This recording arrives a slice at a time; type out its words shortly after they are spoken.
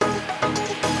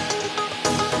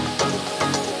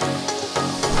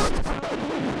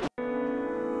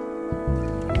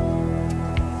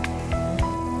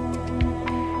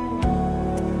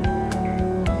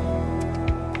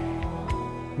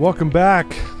Welcome back,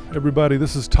 everybody.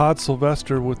 This is Todd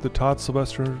Sylvester with the Todd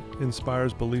Sylvester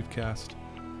Inspires Belief Cast.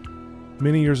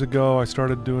 Many years ago, I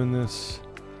started doing this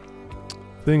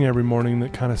thing every morning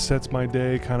that kind of sets my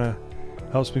day, kind of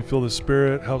helps me feel the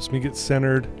spirit, helps me get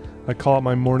centered. I call it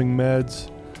my morning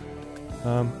meds.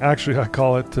 Actually, I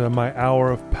call it my hour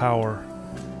of power.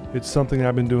 It's something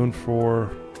I've been doing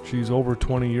for, over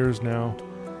 20 years now.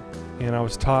 And I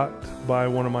was taught by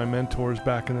one of my mentors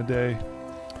back in the day.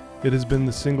 It has been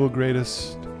the single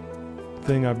greatest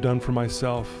thing I've done for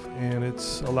myself, and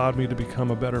it's allowed me to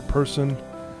become a better person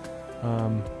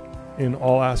in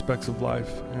all aspects of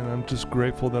life. And I'm just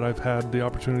grateful that I've had the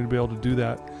opportunity to be able to do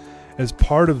that. As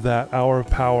part of that hour of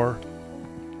power,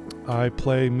 I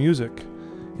play music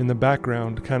in the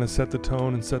background to kind of set the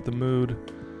tone and set the mood.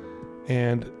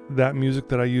 And that music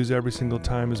that I use every single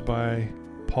time is by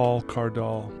Paul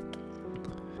Cardall.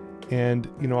 And,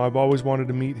 I've always wanted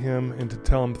to meet him and to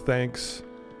tell him thanks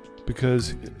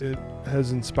because it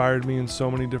has inspired me in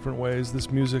so many different ways. This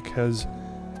music has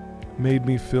made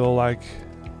me feel like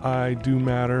I do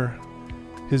matter.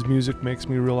 His music makes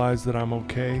me realize that I'm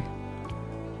okay.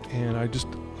 And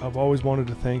I've always wanted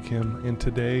to thank him. And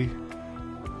today,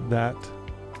 that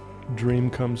dream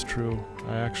comes true.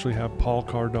 I actually have Paul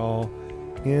Cardall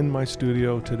in my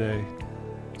studio today.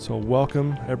 So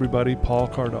welcome, everybody, Paul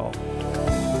Cardall.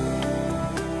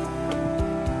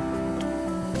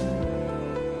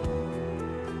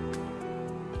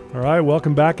 All right,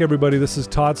 welcome back, everybody. This is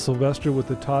Todd Sylvester with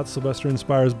the Todd Sylvester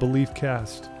Inspires Belief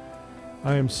Cast.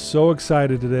 I am so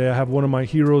excited today. I have one of my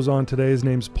heroes on today. His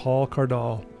name's Paul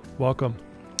Cardall. Welcome.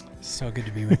 So good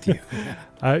to be with you.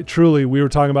 We were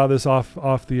talking about this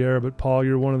off the air, but Paul,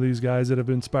 you're one of these guys that have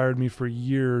inspired me for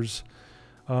years.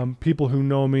 People who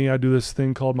know me, I do this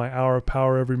thing called my hour of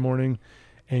power every morning,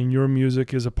 and your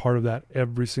music is a part of that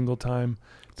every single time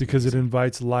because it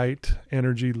invites light,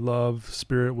 energy, love,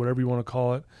 spirit, whatever you want to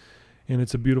call it, and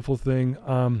it's a beautiful thing.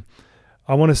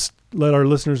 I want to let our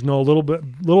listeners know a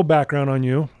little background on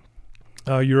you.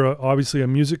 You're obviously a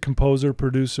music composer,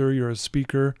 producer. You're a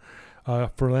speaker,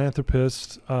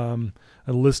 philanthropist. The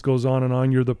list goes on and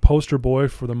on. You're the poster boy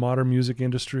for the modern music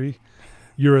industry.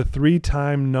 You're a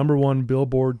 3-time #1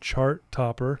 Billboard chart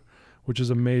topper, which is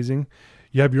amazing.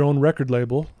 You have your own record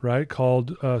label, right,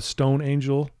 called Stone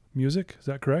Angel Music. Is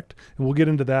that correct? And we'll get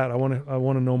into that. I want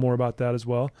to know more about that as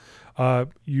well.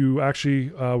 You actually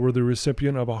were the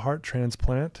recipient of a heart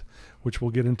transplant, which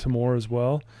we'll get into more as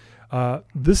well.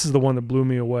 This is the one that blew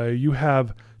me away. You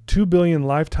have 2 billion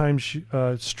lifetime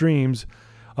streams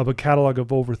of a catalog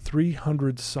of over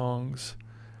 300 songs.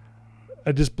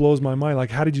 It just blows my mind.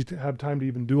 Like, how did you have time to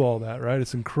even do all that, right?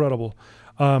 It's incredible.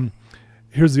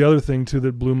 Here's the other thing, too,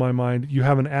 that blew my mind. You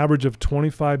have an average of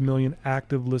 25 million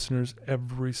active listeners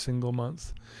every single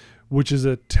month, which is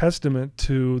a testament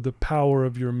to the power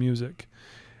of your music.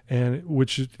 And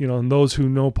which, and those who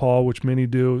know Paul, which many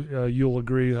do, you'll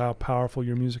agree how powerful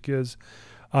your music is.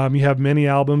 You have many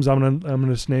albums. I'm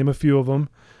gonna name a few of them.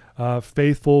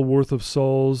 Faithful, Worth of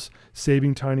Souls,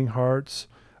 Saving Tiny Hearts,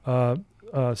 Songs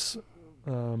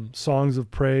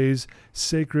of Praise,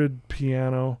 Sacred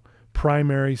Piano,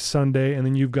 Primary, Sunday, and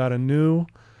then you've got a new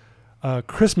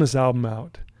Christmas album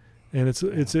out, and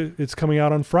it's coming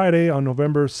out on Friday on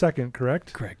November 2nd,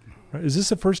 correct? Correct. Is this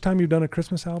the first time you've done a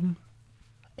Christmas album?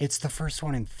 It's the first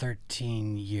one in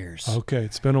 13 years. Okay,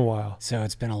 it's been a while. So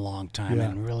it's been a long time, Yeah.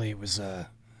 and really it was an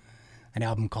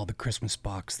album called The Christmas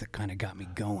Box that kind of got me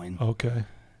going. Okay.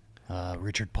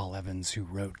 Richard Paul Evans, who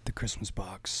wrote The Christmas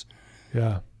Box,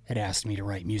 Yeah. had asked me to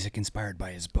write music inspired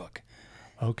by his book.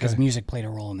 Okay. Because music played a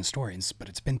role in the story, but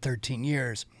it's been 13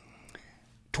 years,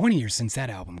 20 years since that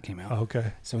album came out.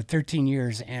 Okay. So 13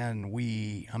 years, and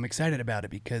I'm excited about it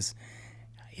because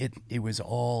it was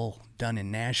all done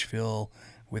in Nashville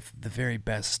with the very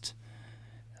best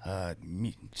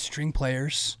string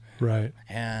players. Right.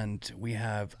 And we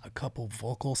have a couple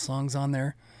vocal songs on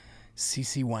there.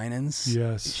 CeCe Winans.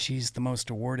 Yes. She's the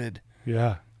most awarded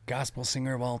gospel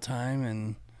singer of all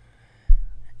time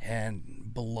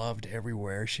and beloved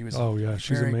everywhere. She was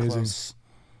she's very amazing. close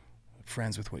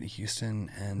friends with Whitney Houston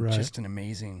and just an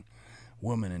amazing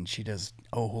woman. And she does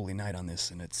Oh Holy Night on this,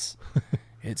 and it's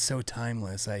so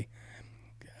timeless. I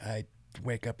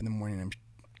wake up in the morning and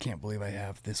can't believe I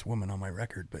have this woman on my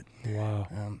record. But wow.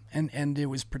 And it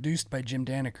was produced by Jim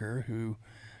Daneker, who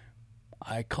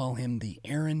I call him the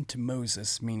Aaron to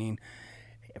Moses, meaning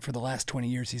for the last 20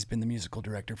 years he's been the musical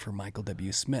director for Michael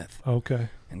W. Smith. Okay.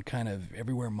 And kind of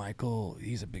everywhere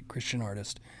he's a big Christian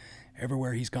artist,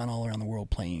 everywhere he's gone all around the world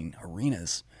playing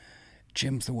arenas,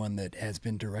 Jim's the one that has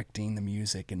been directing the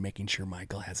music and making sure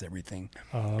Michael has everything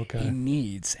Okay. he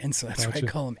needs. And so that's why Gotcha. I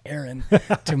call him Aaron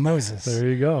to Moses. There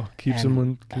you go. Keeps him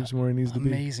where he needs to be.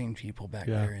 Amazing people back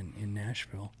there in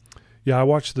Nashville. Yeah, I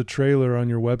watched the trailer on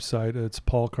your website. It's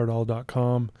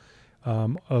paulcardall.com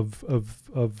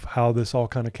of how this all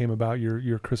kind of came about,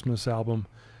 your Christmas album.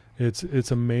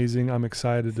 It's amazing. I'm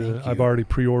excited I've already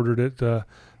pre-ordered it.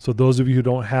 So those of you who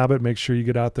don't have it, make sure you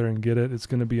get out there and get it. It's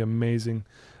going to be amazing.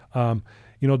 To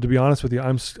be honest with you,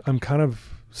 I'm kind of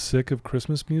sick of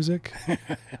Christmas music.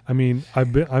 I mean,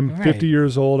 I'm 50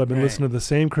 years old. I've been listening to the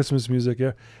same Christmas music,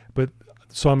 but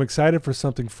so I'm excited for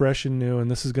something fresh and new,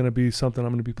 and this is going to be something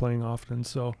I'm going to be playing often.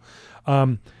 So,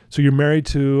 so you're married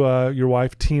to your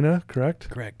wife Tina, correct?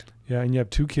 Correct. Yeah, and you have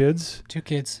 2 kids. 2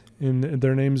 kids. And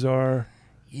their names are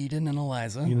Eden and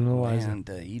Eliza. And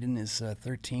Eden is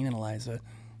 13 and Eliza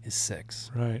is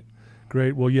 6. Right.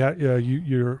 Great. Well,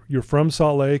 you're from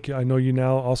Salt Lake. I know you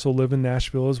now also live in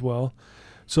Nashville as well.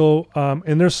 So,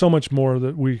 and there's so much more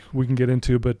that we can get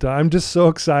into, but I'm just so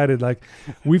excited. Like,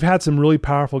 we've had some really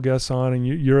powerful guests on, and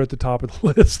you're at the top of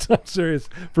the list. I'm serious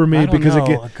for me because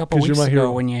a couple weeks ago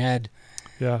hero. when you had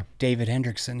David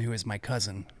Hendrickson, who is my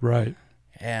cousin, right?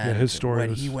 And his story,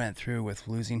 what he went through with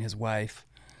losing his wife.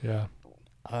 Yeah.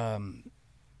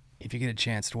 If you get a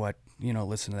chance to watch,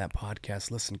 listen to that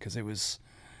podcast, listen, because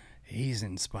he's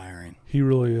inspiring. He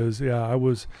really is. Yeah,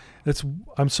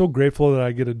 I'm so grateful that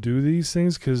I get to do these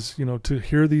things because, to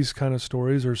hear these kind of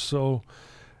stories are so,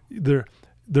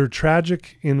 they're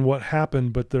tragic in what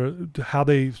happened, but how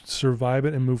they survive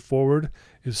it and move forward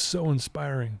is so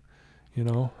inspiring,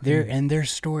 Their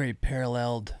story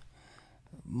paralleled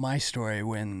my story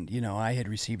when, I had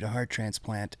received a heart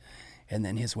transplant and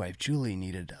then his wife, Julie,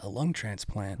 needed a lung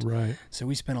transplant. Right. So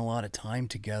we spent a lot of time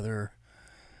together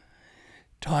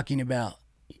talking about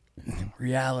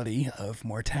reality of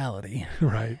mortality.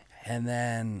 Right. And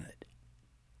then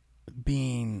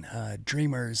being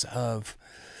dreamers of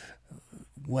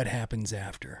what happens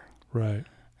after. Right.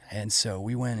 And so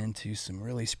we went into some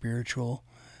really spiritual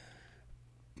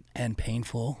and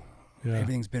painful. Yeah.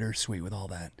 Everything's bittersweet with all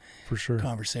that. For sure.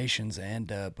 Conversations and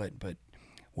but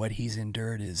what he's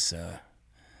endured is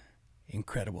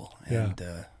incredible. And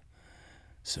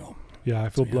so. Yeah, I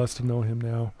feel blessed to know him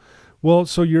now. Well,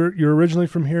 so you're originally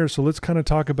from here, so let's kind of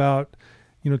talk about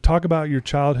your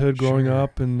childhood growing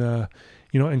up and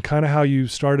and kind of how you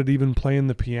started even playing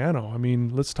the piano. I mean,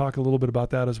 let's talk a little bit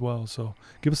about that as well. So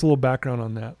give us a little background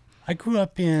on that. I grew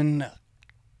up in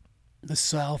the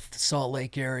South Salt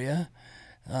Lake area.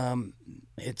 I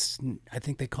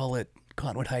think they call it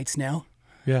Cottonwood Heights now.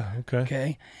 Yeah, okay.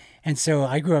 Okay. And so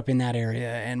I grew up in that area,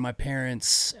 and my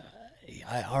parents,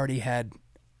 I already had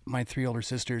my 3 older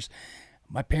sisters.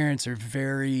 My parents are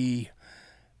very,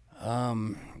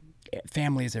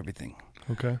 family is everything.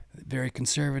 Okay. Very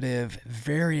conservative,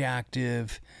 very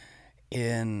active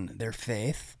in their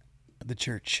faith, the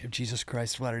Church of Jesus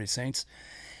Christ of Latter-day Saints.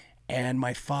 And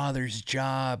my father's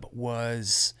job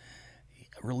was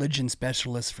religion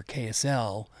specialist for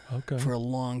KSL for a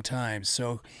long time.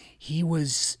 So he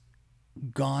was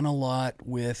gone a lot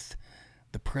with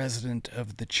the president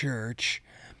of the church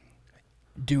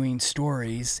doing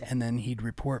stories, and then he'd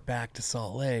report back to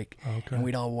Salt Lake, and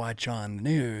we'd all watch on the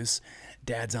news.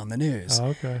 Dad's on the news.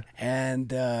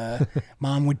 And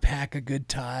Mom would pack a good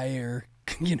tie or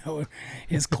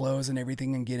his clothes and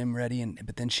everything and get him ready,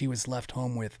 but then she was left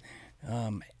home with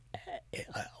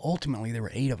ultimately there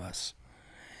were 8 of us.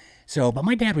 So, but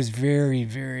my dad was very,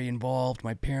 very involved.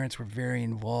 My parents were very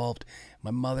involved.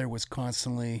 My mother was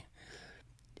constantly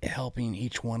helping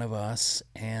each one of us.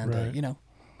 And,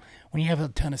 when you have a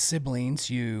ton of siblings,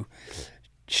 you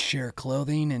share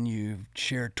clothing and you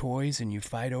share toys and you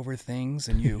fight over things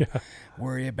and you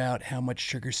worry about how much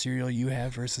sugar cereal you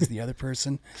have versus the other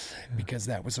person because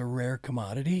that was a rare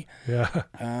commodity. Yeah.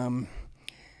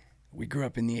 We grew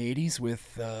up in the 80s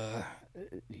with,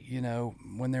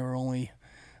 when there were only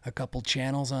a couple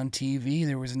channels on TV.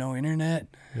 There was no internet.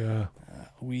 Yeah.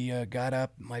 We got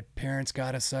up. My parents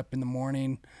got us up in the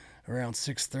morning around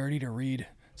 6:30 to read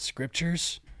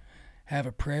scriptures, have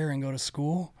a prayer, and go to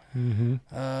school. Mm-hmm.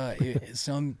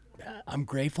 I'm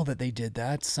grateful that they did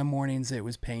that. Some mornings it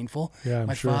was painful. Yeah,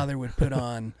 my father would put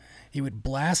on, he would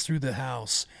blast through the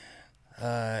house,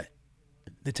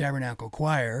 the Tabernacle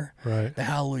Choir, the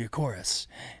Hallelujah Chorus.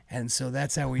 And so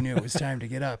that's how we knew it was time to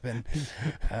get up. And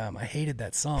I hated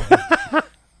that song.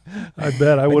 I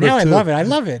bet I would have too. I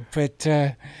love it. But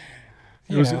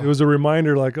it was a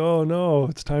reminder like, oh no,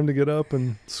 it's time to get up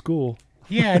and school.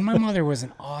 Yeah, and my mother was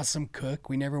an awesome cook.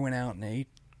 We never went out and ate.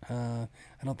 I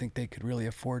don't think they could really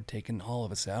afford taking all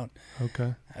of us out.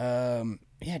 Okay.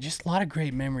 yeah, just a lot of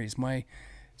great memories.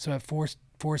 So I have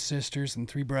four sisters and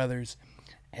 3 brothers,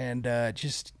 and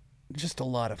just a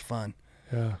lot of fun.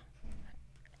 Yeah.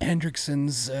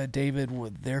 Hendrickson's, David,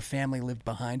 their family lived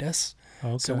behind us,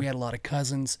 Okay. so we had a lot of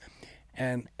cousins,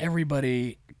 and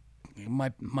everybody.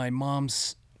 My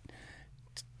mom's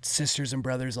sisters and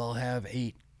brothers all have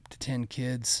 8 to 10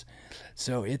 kids,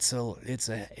 so it's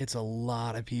a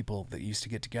lot of people that used to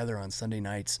get together on Sunday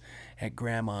nights at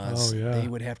grandma's. Oh, yeah. They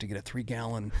would have to get a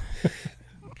 3-gallon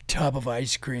tub of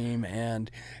ice cream, and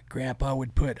Grandpa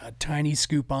would put a tiny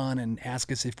scoop on and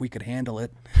ask us if we could handle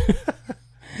it.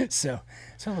 so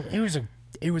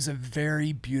it was a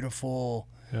very beautiful,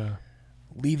 Yeah.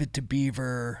 Leave It to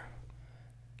Beaver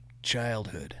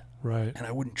childhood. Right. And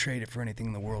I wouldn't trade it for anything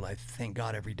in the world. I thank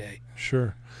God every day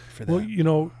Sure. for that.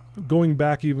 Well, going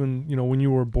back even, when you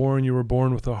were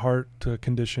born with a heart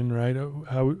condition, right?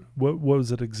 What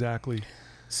was it exactly?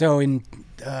 So in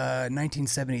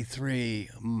 1973,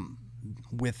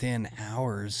 within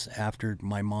hours after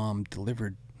my mom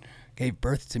gave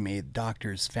birth to me,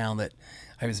 doctors found that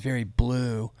I was very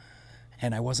blue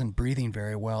and I wasn't breathing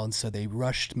very well. And so they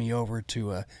rushed me over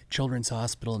to a children's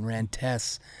hospital and ran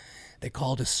tests. They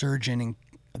called a surgeon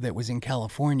that was in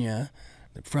California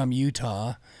from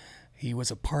Utah. He was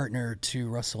a partner to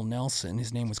Russell Nelson.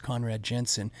 His name was Conrad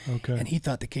Jensen. Okay. And he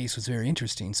thought the case was very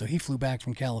interesting. So he flew back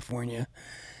from California,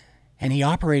 and he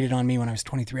operated on me when I was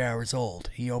 23 hours old.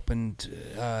 He opened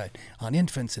on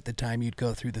infants at the time. You'd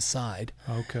go through the side.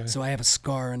 Okay. So I have a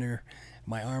scar under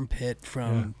my armpit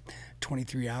from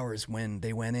 23 hours when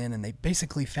they went in, and they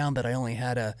basically found that I only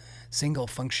had a single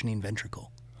functioning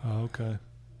ventricle. Okay.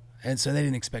 And so they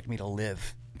didn't expect me to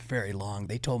live very long.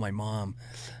 They told my mom,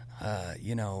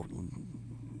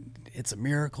 it's a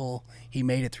miracle he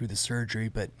made it through the surgery,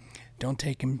 but don't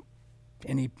take him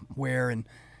anywhere, and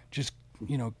just,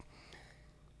 There's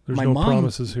my no mom,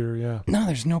 promises here, yeah. No,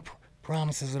 there's no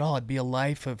promises at all. It'd be a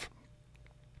life of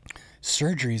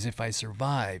surgeries if I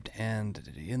survived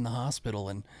and in the hospital.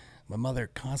 And my mother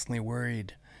constantly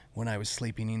worried when I was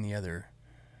sleeping in the other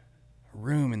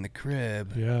room in the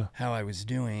crib, how I was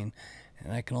doing.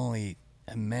 And I can only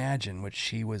imagine what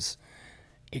she was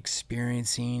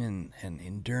experiencing and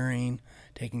enduring,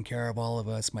 taking care of all of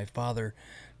us. My father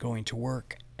going to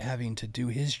work, having to do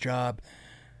his job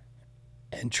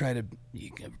and try to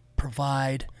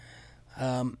provide.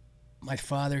 My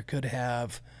father could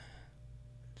have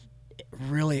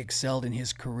really excelled in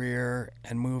his career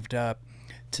and moved up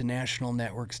to national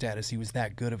network status. He was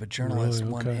that good of a journalist,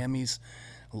 Really? won Okay. Emmys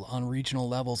on regional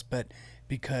levels, but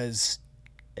because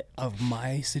of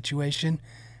my situation,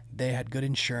 they had good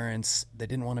insurance. They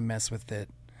didn't want to mess with it,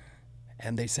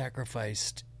 and they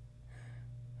sacrificed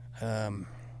a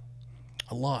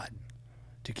lot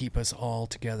to keep us all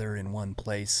together in one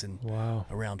place and Wow.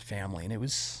 around family. And it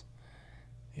was,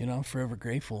 I'm forever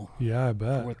grateful Yeah, I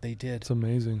bet. for what they did. It's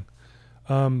amazing.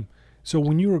 So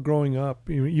when you were growing up,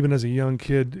 even as a young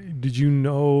kid, did you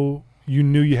knew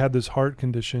you had this heart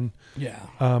condition? Yeah.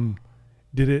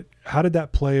 How did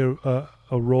that play a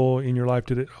role in your life?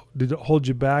 Did it hold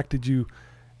you back?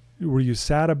 Were you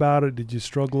sad about it? Did you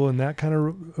struggle in that kind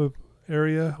of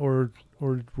area, or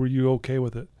were you okay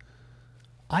with it?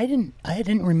 I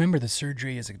didn't remember the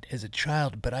surgery as a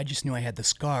child, but I just knew I had the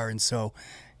scar, and so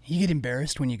you get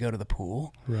embarrassed when you go to the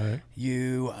pool. Right.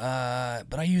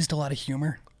 But I used a lot of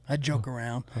humor. I'd joke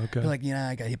around. Okay. Be like,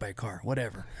 I got hit by a car,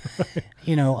 whatever.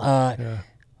 Yeah.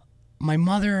 My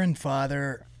mother and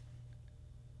father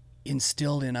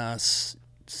instilled in us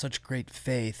such great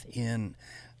faith in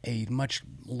a much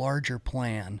larger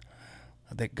plan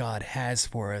that God has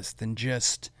for us than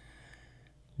just,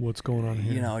 What's going on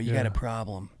here? you got a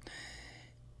problem.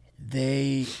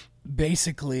 They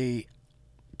basically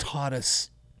taught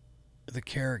us the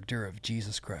character of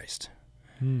Jesus Christ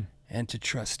and to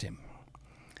trust him.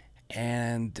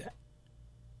 And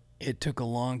it took a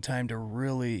long time to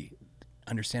really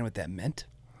understand what that meant.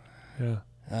 Yeah.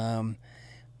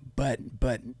 But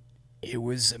it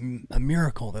was a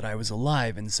miracle that I was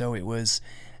alive, and so it was,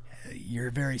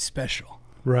 you're very special.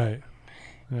 Right.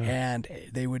 Yeah. And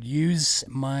they would use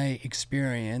my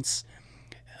experience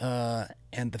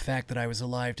and the fact that I was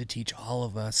alive to teach all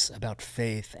of us about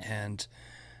faith and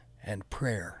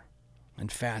prayer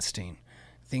and fasting,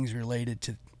 things related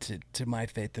to my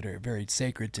faith that are very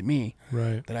sacred to me,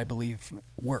 Right. that I believe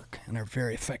work and are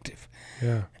very effective.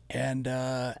 Yeah. And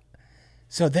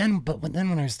so then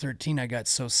when I was 13, I got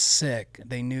so sick,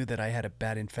 they knew that I had a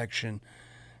bad infection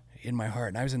in my heart,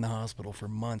 and I was in the hospital for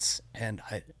months, and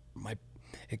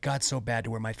it got so bad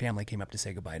to where my family came up to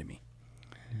say goodbye to me.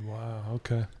 Wow.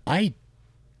 Okay. I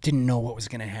didn't know what was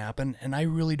going to happen. And I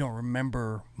really don't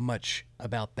remember much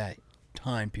about that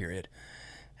time period.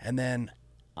 And then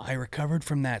I recovered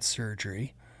from that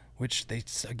surgery, which they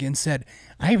again said,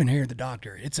 I even heard the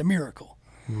doctor, it's a miracle.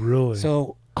 Really?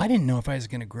 So I didn't know if I was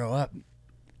going to grow up,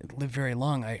 live very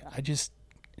long. I just,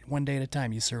 one day at a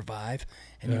time, you survive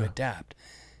and you adapt.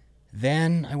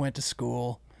 Then I went to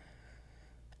school,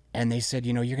 and they said,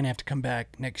 you're going to have to come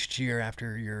back next year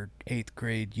after your 8th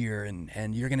grade year,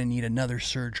 and you're going to need another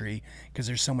surgery because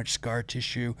there's so much scar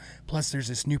tissue. Plus, there's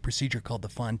this new procedure called the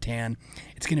Fontan.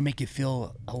 It's going to make you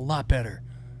feel a lot better.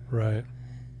 Right.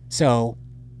 So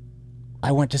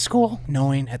I went to school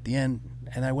knowing at the end,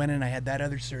 and I went and I had that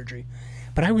other surgery.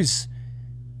 But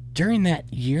during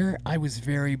that year, I was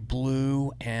very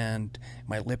blue, and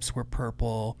my lips were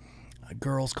purple.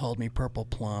 Girls called me Purple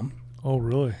Plum. Oh,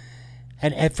 really?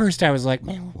 And at first I was like,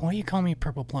 man, why you call me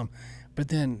Purple Plum? But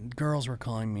then girls were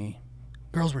talking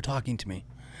to me.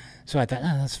 So I thought,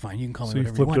 that's fine. You can call me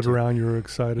whatever you want. So you flipped it around. You were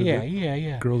excited.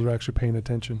 Yeah. Girls were actually paying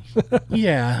attention.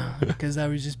 Yeah, because I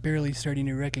was just barely starting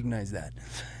to recognize that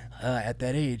at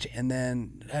that age. And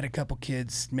then I had a couple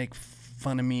kids make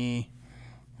fun of me.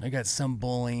 I got some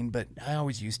bullying, but I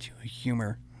always used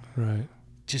humor. Right.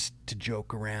 Just to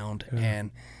joke around. Yeah.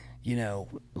 And,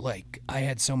 like I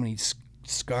had so many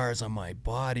scars on my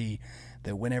body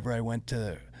that whenever I went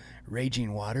to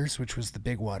Raging Waters, which was the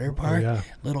big water park,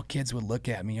 little kids would look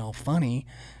at me all funny,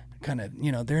 kind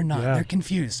of, they're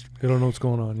confused. They don't know what's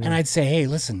going on. Yeah. And I'd say, hey,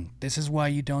 listen, this is why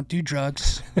you don't do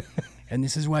drugs, and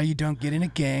this is why you don't get in a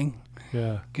gang.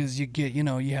 Yeah. Because you get,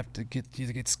 you have to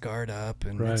get scarred up,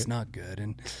 and it's not good.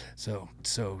 And so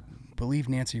believe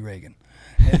Nancy Reagan.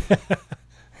 Yeah.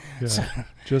 So,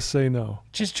 just say no.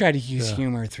 Just try to use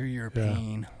humor through your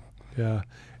pain. Yeah.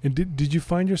 And did you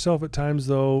find yourself at times,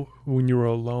 though, when you were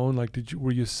alone, like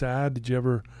were you sad? Did you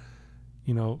ever,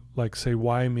 like say,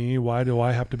 why me? Why do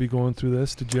I have to be going through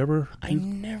this? Did you ever? I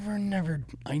never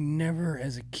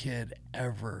as a kid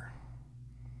ever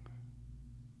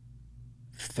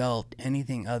felt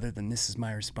anything other than this is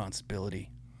my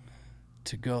responsibility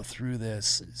to go through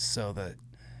this so that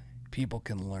people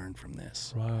can learn from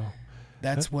this. Wow.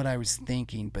 That's what I was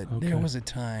thinking, but there was a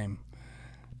time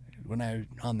when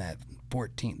on that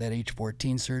age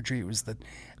 14 surgery, it was that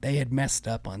they had messed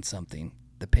up on something.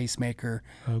 The pacemaker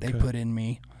they put in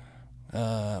me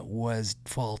was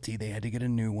faulty. They had to get a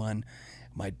new one.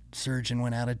 My surgeon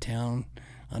went out of town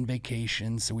on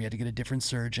vacation, so we had to get a different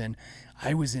surgeon.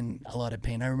 I was in a lot of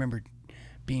pain. I remember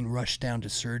being rushed down to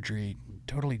surgery,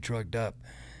 totally drugged up,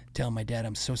 telling my dad,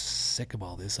 I'm so sick of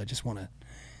all this. I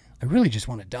really just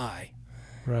want to die.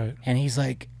 Right. And he's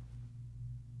like,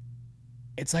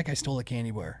 it's like I stole a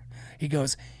candy bar. He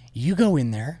goes, you go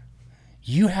in there,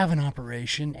 you have an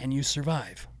operation, and you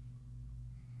survive.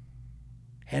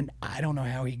 And I don't know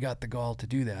how he got the gall to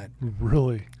do that.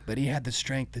 Really? But he had the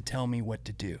strength to tell me what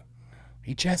to do.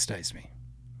 He chastised me.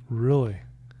 Really?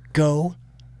 Go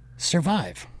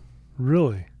survive.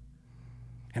 Really?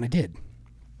 And I did.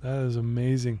 That is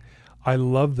amazing. I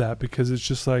love that because it's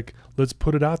just like, let's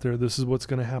put it out there. This is what's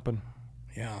going to happen.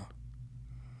 Yeah.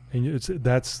 And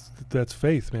that's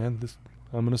faith, man.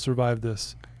 I'm going to survive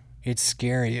this. It's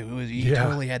scary. He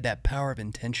totally had that power of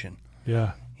intention.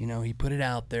 Yeah. He put it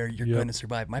out there. You're going to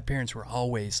survive. My parents were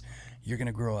always, you're going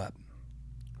to grow up.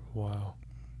 Wow.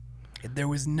 There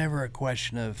was never a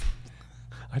question of.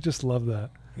 I just love that.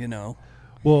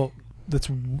 Well,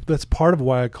 that's part of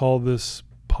why I call this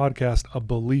podcast a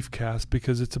belief cast,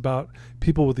 because it's about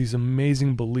people with these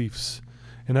amazing beliefs.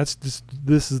 And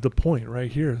this is the point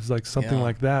right here. It's like something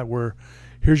like that, where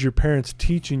here's your parents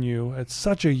teaching you at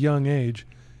such a young age,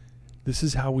 this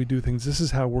is how we do things. This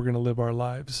is how we're going to live our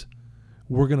lives.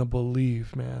 We're going to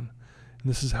believe, man. And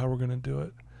this is how we're going to do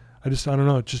it. I don't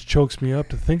know. It just chokes me up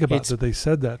to think about that they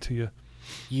said that to you.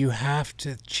 You have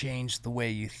to change the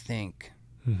way you think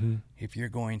if you're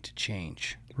going to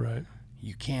change. Right.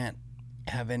 You can't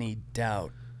have any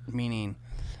doubt, meaning,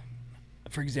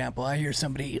 for example, I hear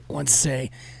somebody once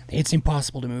say, it's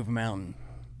impossible to move a mountain.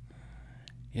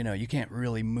 You can't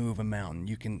really move a mountain.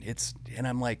 And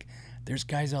I'm like, there's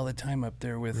guys all the time up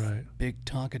there with big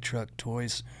Tonka truck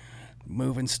toys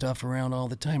moving stuff around all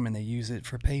the time, and they use it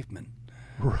for pavement.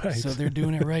 Right. So they're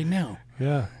doing it right now.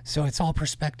 Yeah. So it's all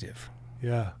perspective.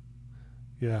 Yeah.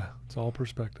 Yeah. It's all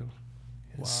perspective.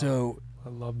 Wow. So I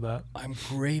love that. I'm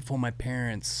grateful my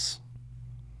parents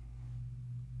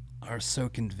are so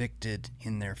convicted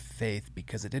in their faith,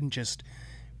 because it didn't just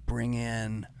bring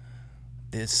in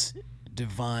this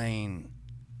divine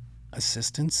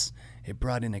assistance. It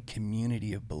brought in a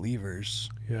community of believers.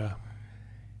 Yeah.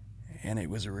 And it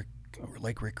was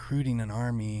like recruiting an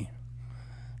army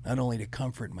not only to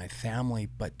comfort my family,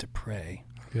 but to pray.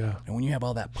 Yeah. And when you have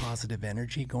all that positive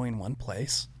energy going one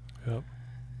place, Yep.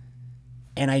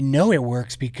 and I know it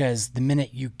works because the minute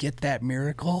you get that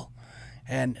miracle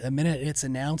and the minute it's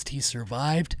announced he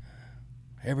survived,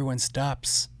 everyone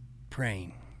stops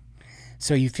praying.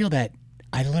 So you feel that.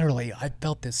 I've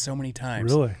felt this so many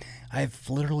times. Really? I've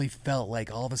literally felt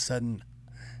like all of a sudden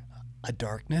a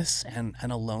darkness and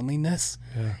a loneliness.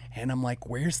 Yeah. And I'm like,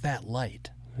 where's that light?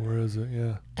 Where is it?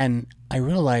 Yeah. And I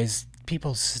realized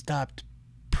people stopped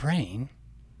praying,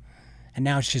 and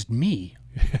now it's just me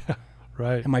Yeah.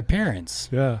 Right. and my parents.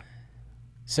 Yeah.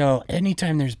 So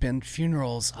anytime there's been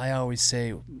funerals, I always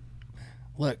say,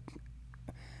 look,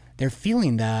 they're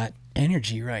feeling that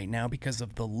energy right now because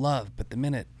of the love. But the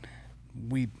minute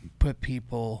we put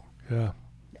people Yeah.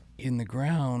 in the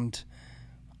ground,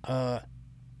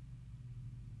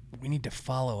 we need to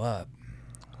follow up.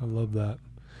 I love that.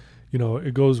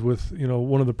 It goes with,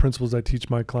 one of the principles I teach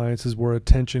my clients is where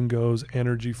attention goes,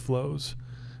 energy flows,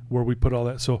 where we put all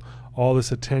that. So all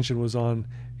this attention was on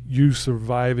you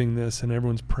surviving this, and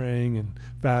everyone's praying and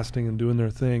fasting and doing their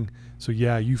thing. So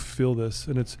yeah, you feel this.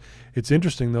 And it's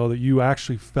interesting though that you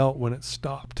actually felt when it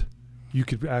stopped. You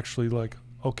could actually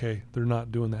okay, they're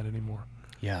not doing that anymore.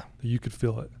 Yeah. You could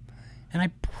feel it. And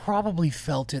I probably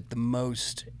felt it the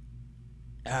most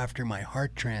after my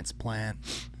heart transplant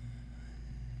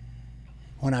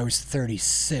when I was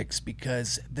 36,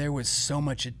 because there was so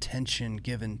much attention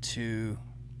given to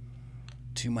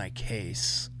my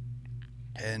case.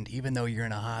 And even though you're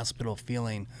in a hospital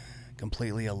feeling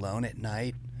completely alone at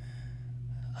night,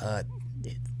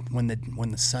 when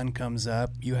the sun comes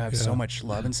up, you have so much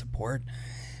love and support.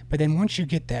 But then once you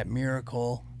get that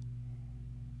miracle,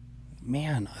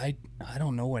 man, I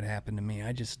don't know what happened to me.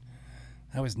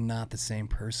 I was not the same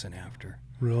person after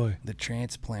Really? the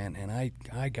transplant, and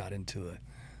I got into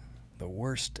the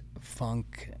worst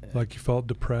funk. Like you felt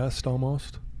depressed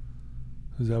almost?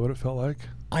 Is that what it felt like?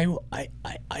 I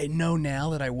know now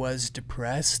that I was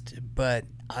depressed, but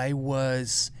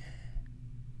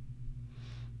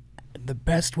the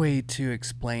best way to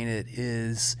explain it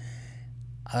is,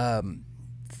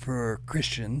 for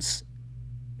Christians,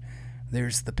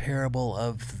 there's the parable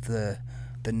of the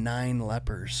 9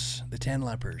 lepers, the 10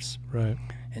 lepers. Right.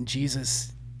 And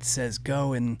Jesus says,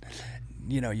 go and,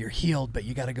 you're healed, but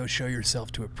you got to go show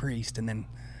yourself to a priest and then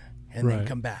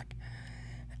come back.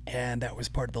 And that was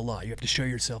part of the law. You have to show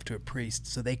yourself to a priest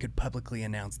so they could publicly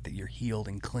announce that you're healed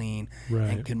and clean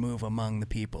and can move among the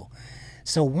people.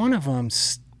 So one of them,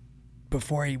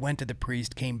 before he went to the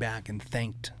priest, came back and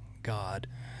thanked God.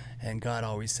 And God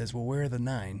always says, well, where are the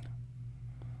 9?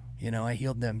 I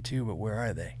healed them too, but where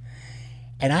are they?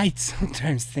 And I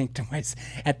sometimes think to myself,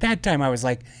 at that time I was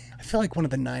like, I feel like one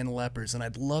of the 9 lepers, and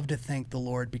I'd love to thank the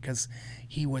Lord because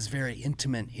he was very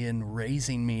intimate in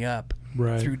raising me up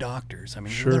through doctors. I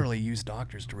mean, he literally used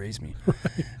doctors to raise me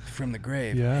from the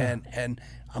grave. Yeah. And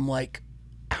I'm like,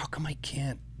 how come I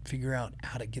can't figure out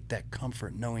how to get that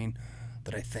comfort knowing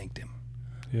that I thanked him?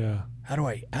 Yeah. How do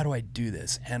I do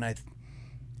this?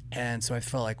 And so I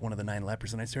felt like one of the 9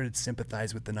 lepers, and I started to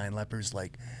sympathize with the 9 lepers.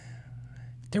 Like,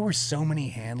 there were so many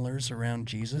handlers around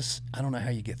Jesus. I don't know how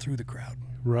you get through the crowd.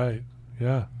 Right.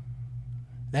 Yeah.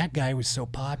 That guy was so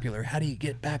popular. How do you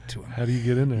get back to him? How do you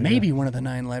get in there? Maybe one of the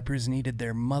 9 lepers needed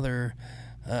their mother,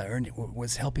 or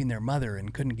was helping their mother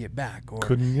and couldn't get back.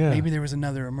 Or maybe there was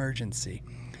another emergency.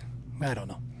 I don't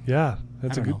know. Yeah.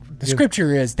 That's a good. The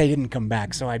scripture is they didn't come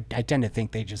back, so I tend to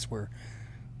think they just were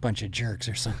a bunch of jerks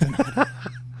or something.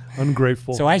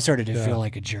 Ungrateful. So I started to feel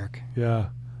like a jerk. Yeah.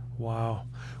 Wow.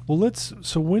 Well,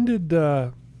 so when did,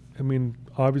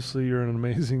 obviously you're an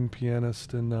amazing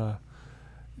pianist, and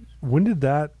when did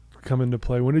that come into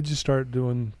play? When did you start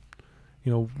doing,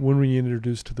 when were you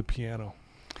introduced to the piano?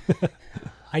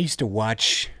 I used to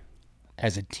watch,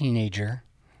 as a teenager,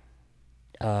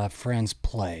 friends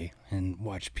play and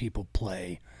watch people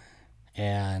play.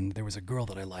 And there was a girl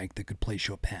that I liked that could play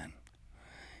Chopin.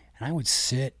 And I would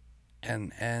sit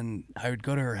and I would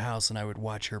go to her house and I would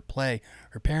watch her play.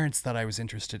 Her parents thought I was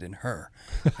interested in her.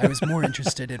 I was more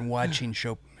interested in watching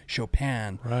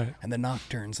Chopin and the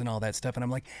nocturnes and all that stuff. And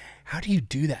I'm like, how do you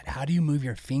do that? How do you move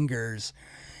your fingers?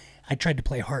 I tried to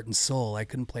play Heart and Soul. I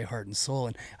couldn't play Heart and Soul.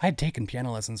 And I had taken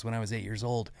piano lessons when I was 8 years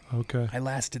old. Okay. I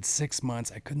lasted 6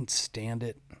 months. I couldn't stand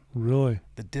it. Really?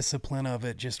 The discipline of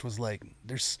it just was like,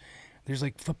 there's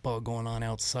like football going on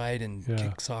outside and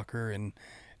kick soccer and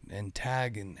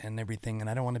tag and everything, and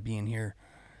I don't want to be in here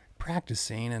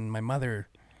practicing. And my mother,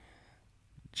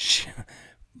 she,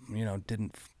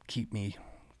 didn't keep me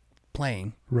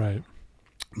playing. Right.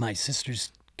 My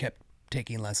sisters kept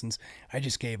taking lessons. I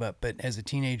just gave up. But as a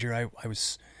teenager,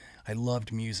 I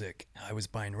loved music. I was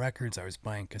buying records. I was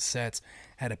buying cassettes.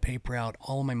 Had a paper out.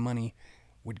 All of my money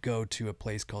would go to a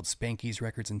place called Spanky's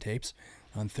Records and Tapes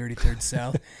on 33rd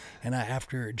South. And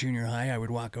after junior high, I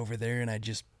would walk over there and I'd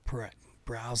just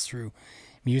browse through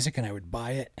music, and I would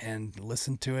buy it and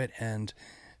listen to it. And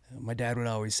my dad would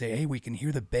always say, "Hey, we can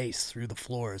hear the bass through the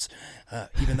floors,"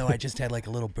 even though I just had like a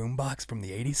little boombox from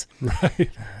the 80s. Right.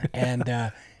 And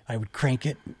I would crank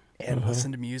it and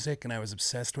listen to music, and I was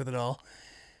obsessed with it all.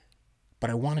 But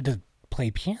I wanted to play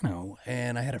piano,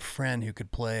 and I had a friend who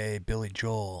could play Billy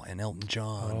Joel and Elton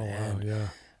John. Oh, wow, and yeah.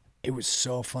 it was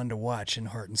so fun to watch in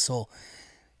Heart and Soul.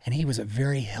 And he was a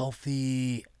very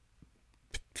healthy,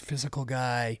 physical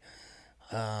guy.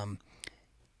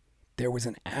 There was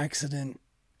an accident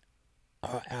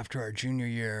after our junior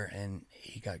year, and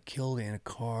he got killed in a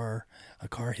car. A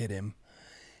car hit him,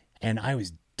 and I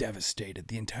was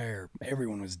devastated.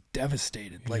 Everyone was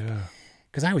devastated. Like, Yeah.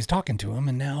 because I was talking to him,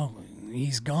 and now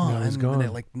he's gone. Now he's gone.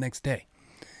 Like the next day.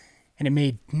 And it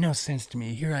made no sense to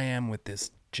me. Here I am with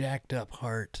this jacked up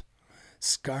heart,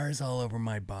 scars all over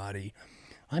my body.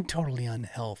 I'm totally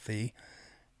unhealthy.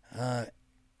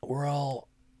 We're all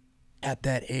at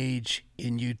that age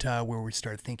in Utah where we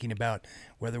start thinking about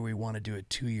whether we want to do a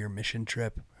 2-year mission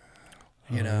trip,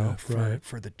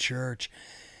 for the church.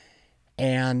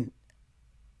 And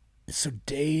so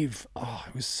Dave,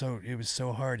 it was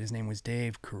so hard. His name was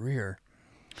Dave Career.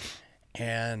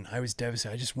 And I was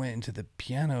devastated. I just went into the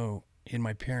piano in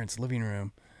my parents' living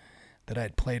room that I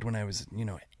had played when I was,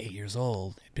 8 years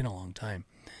old. It'd been a long time.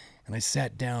 And I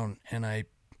sat down, and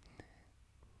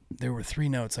there were 3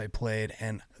 notes I played,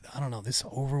 and I don't know, this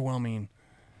overwhelming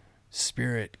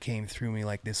spirit came through me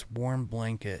like this warm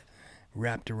blanket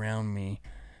wrapped around me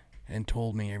and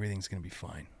told me everything's going to be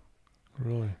fine.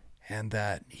 Really? And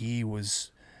that he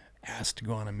was asked to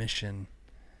go on a mission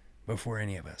before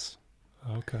any of us.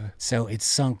 Okay. So it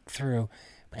sunk through.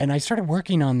 And I started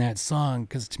working on that song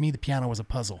because to me the piano was a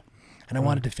puzzle, and I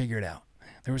wanted to figure it out.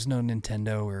 There was no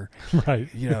Nintendo or, Right.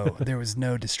 there was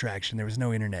no distraction. There was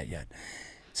no internet yet.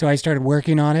 So I started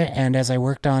working on it, and as I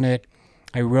worked on it,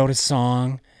 I wrote a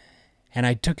song, and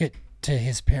I took it to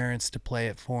his parents to play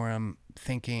it for him,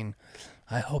 thinking,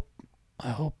 I hope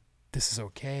this is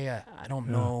okay. I don't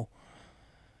know.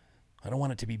 I don't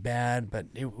want it to be bad, but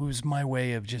it was my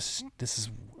way of just,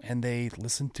 and they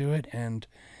listened to it, and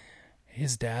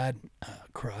his dad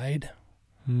cried.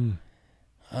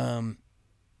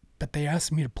 But they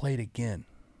asked me to play it again.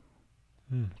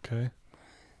 Okay.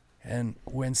 And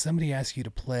when somebody asks you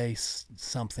to play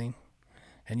something,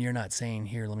 and you're not saying,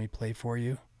 "Here, let me play for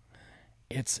you,"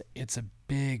 it's a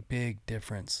big, big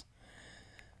difference.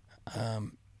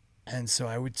 And so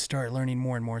I would start learning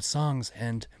more and more songs,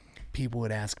 and people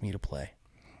would ask me to play.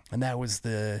 And that was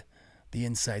the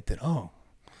insight that,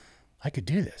 I could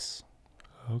do this.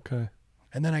 Okay.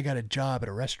 And then I got a job at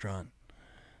a restaurant,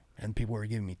 and people were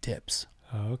giving me tips.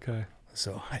 Okay.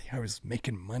 So I was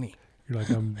making money. You're like,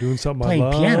 I'm doing something I Playing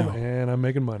love, piano. and I'm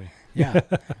making money. Yeah.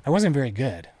 I wasn't very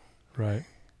good. Right.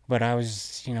 But I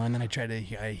was, and then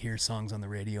I hear songs on the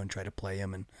radio and try to play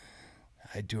them, and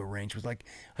I do arrangements. Like,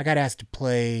 I got asked to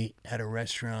play at a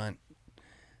restaurant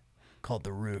called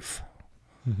The Roof.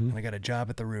 And I got a job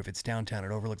at The Roof. It's downtown.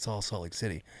 It overlooks all Salt Lake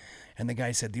City. And the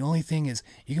guy said, the only thing is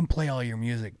you can play all your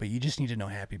music, but you just need to know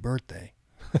Happy Birthday.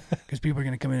 Because people are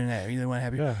going to come in and ask, you want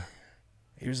happy? Yeah.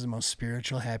 It was the most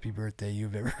spiritual happy birthday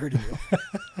you've ever heard of.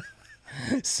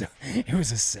 So it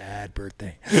was a sad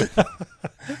birthday.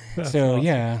 So awesome.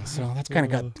 Yeah, so that's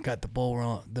kind of got the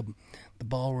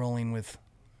ball rolling with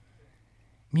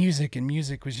music, and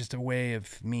music was just a way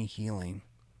of me healing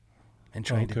and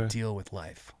trying to deal with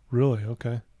life. Really?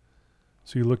 Okay.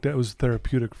 So you looked at it was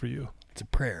therapeutic for you. It's a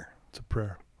prayer. It's a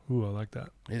prayer. Ooh, I like that.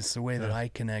 It's the way that I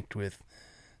connect with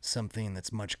something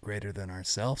that's much greater than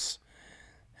ourselves.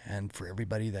 And for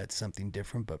everybody, that's something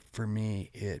different. But for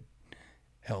me, it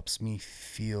helps me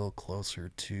feel closer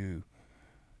to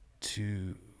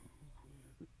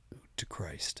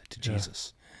Christ, to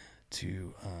Jesus,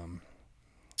 to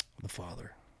the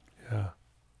Father. Yeah.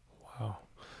 Wow.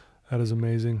 That is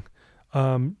amazing.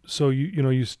 So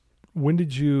when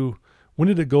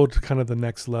did it go to kind of the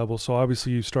next level? So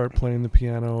obviously you start playing the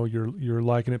piano, you're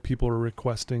liking it, people are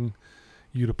requesting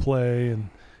you to play, and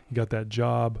you got that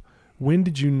job. When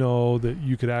did you know that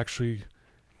you could actually,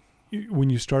 when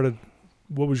you started,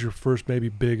 what was your first maybe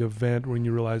big event when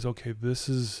you realized, okay, this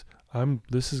is going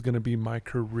to be my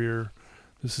career.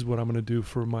 This is what I'm going to do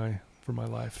for my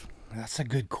life. That's a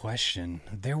good question.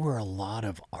 There were a lot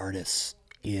of artists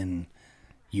in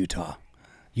Utah.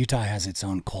 Utah has its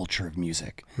own culture of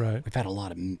music. Right. We've had a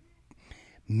lot of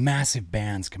massive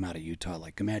bands come out of Utah,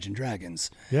 like Imagine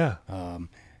Dragons. Yeah.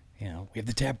 You know, we have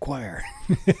the Tab Choir,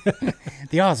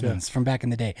 the Osmonds from back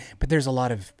in the day. But there's a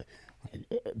lot of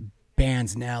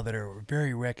bands now that are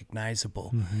very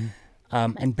recognizable.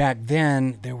 Mm-hmm. And back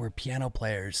then, there were piano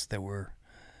players that were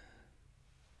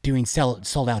doing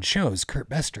sold out shows. Kurt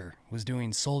Bester was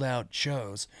doing sold out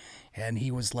shows, and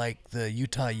he was like the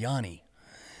Utah Yanni.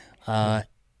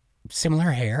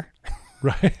 Similar hair.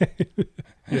 Right.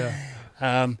 Yeah.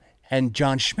 And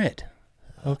John Schmidt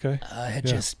Okay. had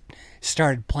just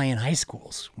started playing high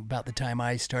schools about the time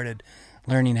I started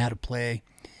learning how to play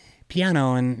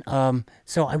piano. And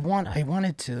so I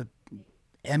wanted to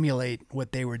emulate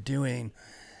what they were doing.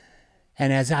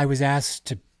 And as I was asked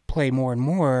to play more and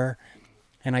more,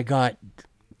 and I got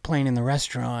playing in the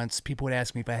restaurants, people would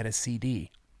ask me if I had a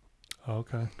CD.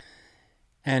 Okay.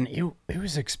 And it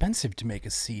was expensive to make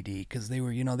a CD because they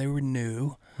were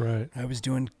new. Right. I was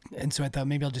doing, and so I thought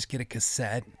maybe I'll just get a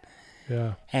cassette.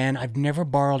 Yeah. And I've never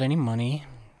borrowed any money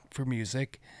for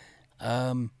music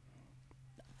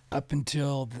up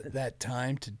until that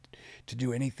time to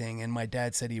do anything. And my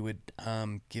dad said he would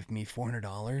give me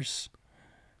 $400,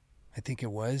 I think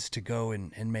it was, to go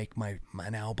and make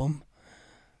an album.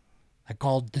 I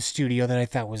called the studio that I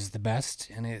thought was the best,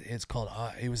 and it's called,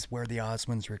 it was where the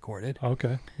Osmonds recorded.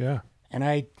 Okay. Yeah. And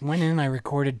I went in and I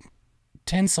recorded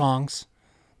 10 songs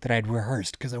that I'd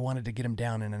rehearsed because I wanted to get them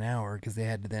down in an hour because they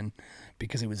had to then,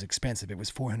 because it was expensive. It was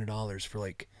 $400 for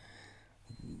it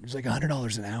was like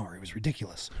 $100 an hour. It was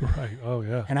ridiculous. Right. Oh,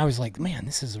 yeah. And I was like, man,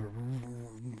 this is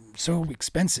so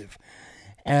expensive.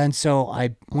 And so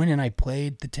I went and I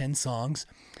played the 10 songs,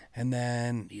 and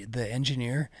then the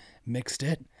engineer mixed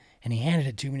it, and he handed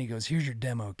it to me and he goes, "Here's your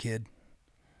demo, kid."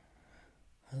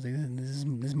 I was like, this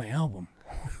is my album.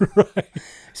 Right.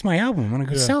 It's my album. I'm going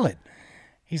to go sell it.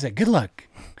 He's like, "Good luck."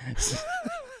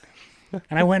 And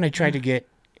I went and I tried to get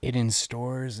it in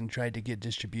stores and tried to get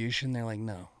distribution. They're like,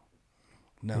 no.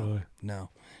 Really?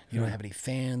 You don't have any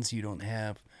fans. You don't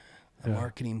have a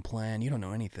marketing plan. You don't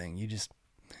know anything. You just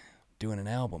doing an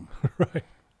album. Right.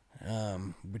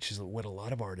 Which is what a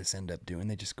lot of artists end up doing.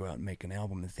 They just go out and make an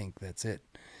album and think that's it.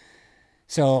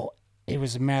 So it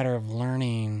was a matter of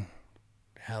learning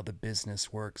how the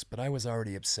business works. But I was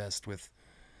already obsessed with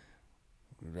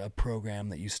a program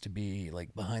that used to be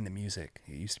like Behind the Music.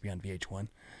 It used to be on VH1.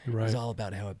 Right. It was all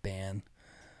about how a band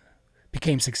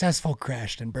became successful,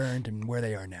 crashed and burned, and where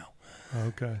they are now.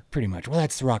 Okay. Pretty much. Well,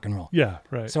 that's rock and roll. Yeah.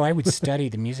 Right. So I would study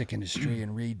the music industry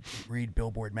and read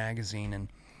Billboard magazine and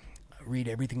read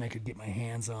everything I could get my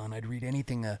hands on. I'd read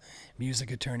anything a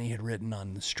music attorney had written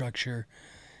on the structure.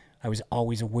 I was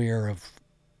always aware of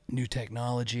new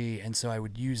technology, and so I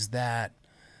would use that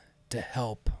to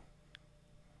help.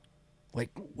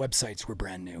 Like, websites were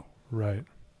brand new. Right.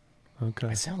 Okay.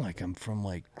 I sound like I'm from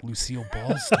like Lucille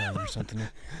Ball's time or something.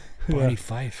 Barney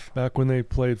Fife. Back when they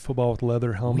played football with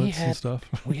leather helmets and stuff.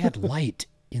 We had light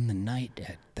in the night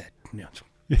at that.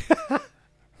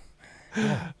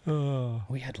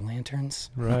 We had lanterns.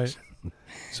 Right.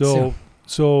 So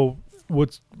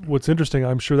what's interesting,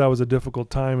 I'm sure that was a difficult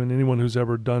time, and anyone who's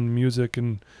ever done music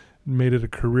and made it a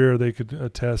career, they could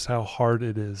attest how hard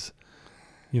it is.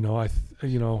 Did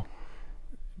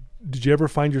you ever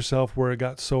find yourself where it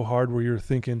got so hard where you're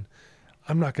thinking,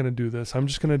 I'm not going to do this. I'm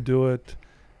just going to do it,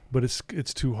 but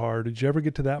it's too hard. Did you ever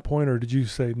get to that point, or did you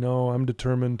say, no, I'm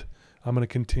determined. I'm going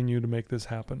to continue to make this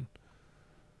happen?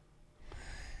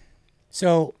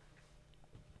 So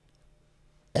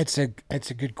it's a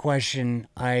good question.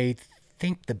 I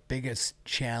think the biggest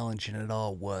challenge in it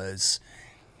all was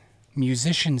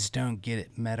musicians don't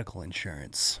get medical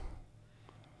insurance.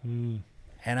 And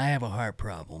I have a heart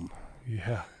problem.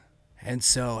 Yeah. And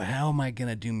so how am I going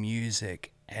to do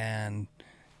music and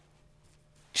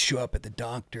show up at the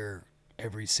doctor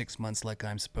every 6 months like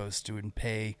I'm supposed to and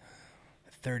pay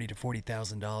 $30,000 to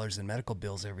 $40,000 in medical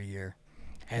bills every year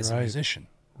as a musician?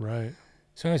 Right.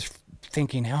 So I was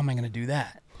thinking, how am I going to do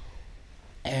that?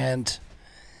 And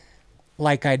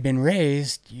like I'd been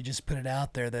raised, you just put it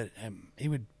out there that it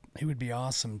would be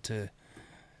awesome to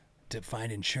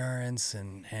find insurance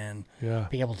and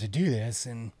be able to do this.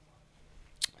 And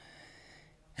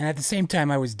at the same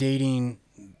time, I was dating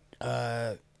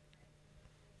the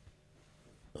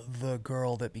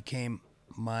girl that became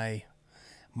my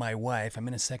wife. I'm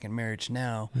in a second marriage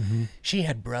now. Mm-hmm. She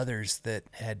had brothers that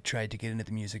had tried to get into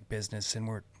the music business and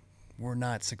were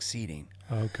not succeeding.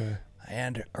 Okay.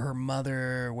 And her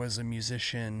mother was a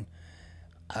musician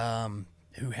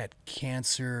who had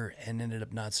cancer and ended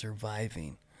up not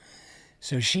surviving.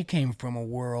 So she came from a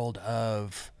world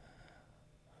of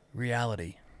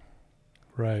reality.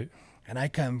 Right. And I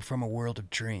come from a world of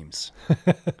dreams.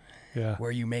 Yeah.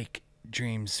 Where you make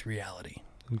dreams reality.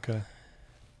 Okay.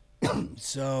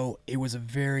 So it was a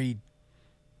very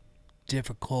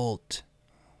difficult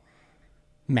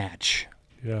match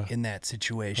in that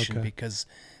situation because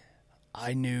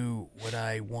I knew what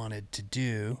I wanted to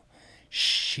do.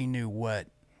 She knew what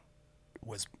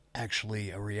was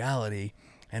actually a reality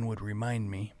and would remind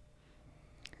me.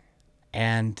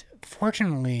 And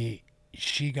fortunately,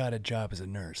 she got a job as a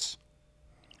nurse.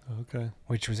 Okay.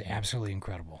 Which was absolutely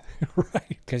incredible.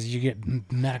 Right. Because you get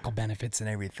medical benefits and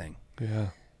everything. Yeah.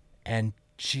 And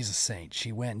she's a saint.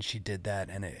 She went and she did that,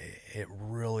 and it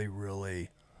really, really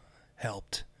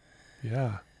helped.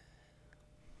 Yeah.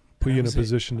 Put you in a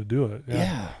position to do it.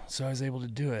 Yeah. So I was able to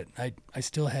do it. I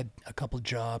still had a couple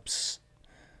jobs,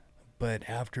 but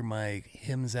after my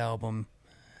Hymns album,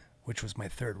 which was my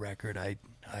third record, I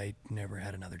never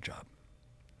had another job.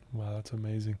 Wow, that's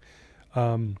amazing.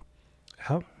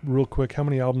 Real quick, how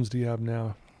many albums do you have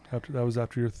now?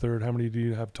 After your third, how many do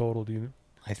you have total? Do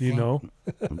you know?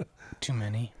 Too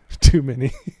many. Too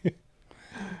many.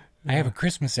 I have a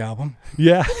Christmas album.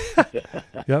 Yeah.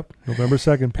 Yep. November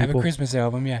 2nd, people. I have a Christmas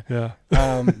album, yeah. Yeah.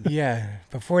 Yeah.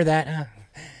 Before that,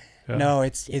 no,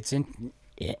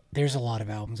 there's a lot of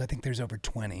albums. I think there's over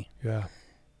 20. Yeah.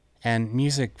 And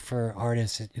music for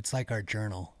artists, it's like our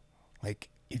journal. Like,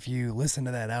 if you listen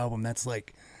to that album,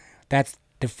 that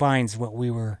defines what we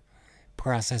were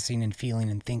processing and feeling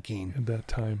and thinking. At that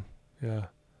time. Yeah.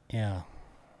 Yeah.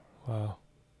 Wow.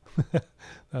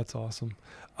 That's awesome.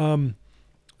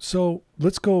 So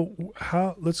let's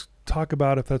talk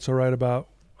about, if that's all right, about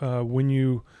when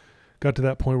you got to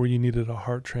that point where you needed a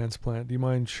heart transplant. Do you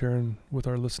mind sharing with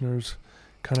our listeners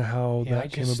kind of how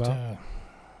that came about?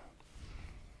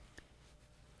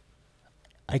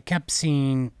 I kept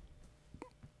seeing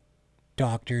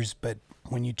doctors, but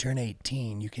when you turn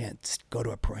 18, you can't go to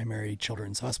a primary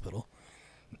children's hospital.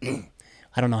 I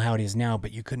don't know how it is now,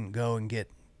 but you couldn't go and get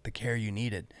the care you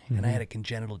needed. Mm-hmm. And I had a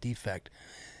congenital defect.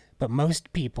 But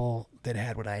most people that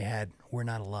had what I had were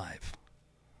not alive.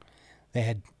 They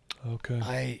had. Okay.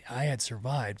 I had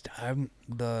survived.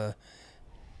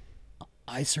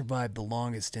 I survived the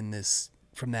longest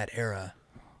from that era.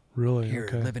 Really? Here,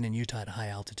 living in Utah at high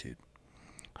altitude.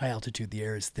 High altitude, the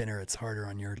air is thinner, it's harder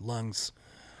on your lungs.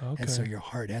 Okay. And so your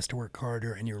heart has to work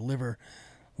harder, and your liver,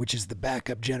 which is the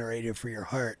backup generator for your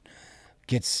heart,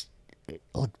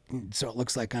 so it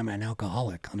looks like I'm an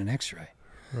alcoholic on an x-ray.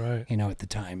 Right. At the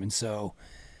time. And so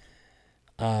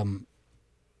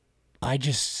I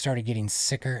just started getting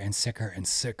sicker and sicker and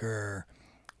sicker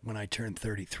when I turned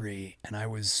 33, and I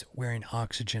was wearing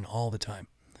oxygen all the time.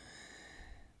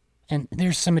 And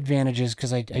there's some advantages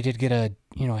because I did get a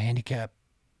handicap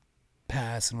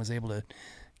pass and was able to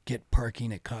get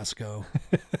parking at Costco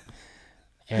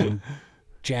and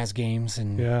jazz games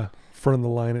and front of the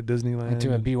line at Disneyland. Went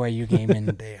to a BYU game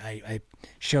and I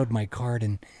showed my card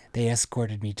and they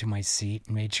escorted me to my seat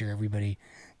and made sure everybody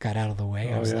got out of the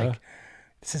way. I was like,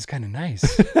 this is kind of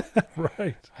nice.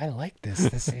 Right. I like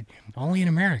this. Only in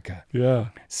America. Yeah.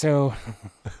 So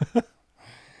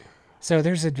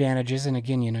there's advantages, and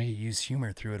again, you use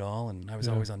humor through it all, and I was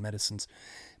always on medicines.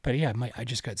 But yeah, I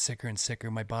just got sicker and sicker.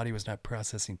 My body was not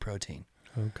processing protein.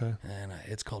 Okay. And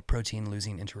it's called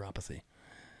protein-losing enteropathy.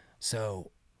 So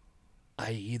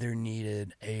I either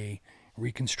needed a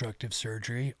reconstructive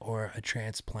surgery or a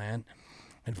transplant.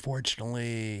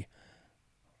 Unfortunately,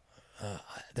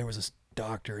 there was a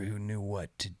doctor who knew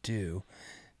what to do,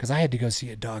 because I had to go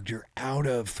see a doctor out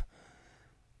of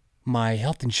my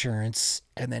health insurance,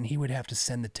 and then he would have to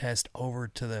send the test over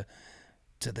to the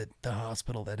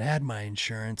hospital that had my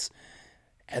insurance,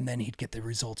 and then he'd get the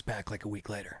results back like a week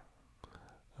later.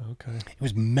 Okay. It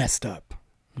was messed up.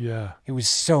 Yeah. It was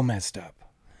so messed up.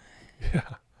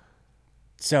 Yeah.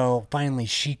 So finally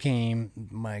she came,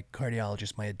 my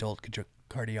cardiologist, my adult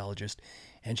cardiologist,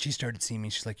 and she started seeing me.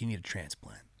 She's like, you need a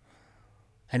transplant.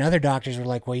 And other doctors were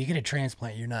like, well, you get a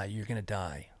transplant, you're going to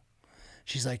die.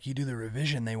 She's like, you do the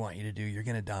revision they want you to do, you're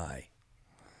going to die.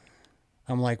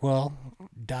 I'm like, well,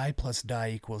 die plus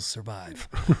die equals survive.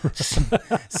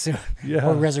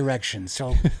 Or resurrection.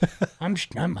 So I'm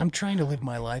trying to live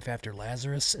my life after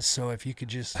Lazarus. So if you could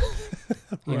just,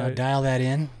 dial that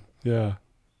in. Yeah.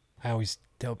 I always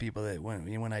tell people that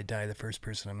when I die, the first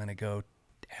person I'm going to go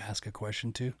ask a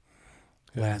question to,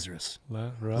 Lazarus.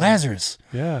 Right. Lazarus.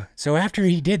 Yeah. So after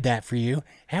he did that for you,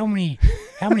 how many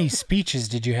speeches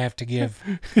did you have to give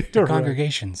to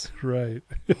congregations? Right.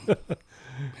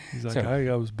 He's like,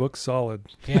 I was booked solid.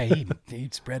 Yeah,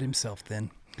 he'd spread himself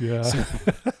then. Yeah.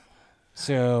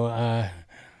 So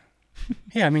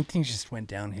things just went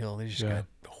downhill. They just got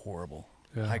horrible.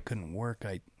 Yeah. I couldn't work.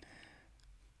 I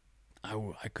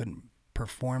couldn't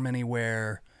perform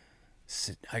anywhere.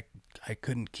 I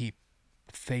couldn't keep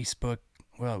Facebook.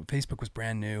 Well, Facebook was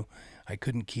brand new. I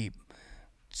couldn't keep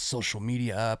social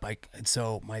media up. I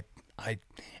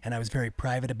was very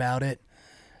private about it.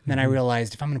 Then I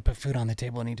realized if I'm going to put food on the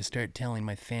table, I need to start telling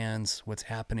my fans what's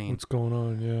happening. What's going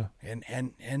on, yeah.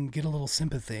 And get a little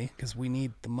sympathy, because we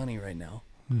need the money right now.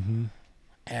 Mm-hmm.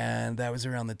 And that was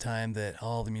around the time that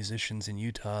all the musicians in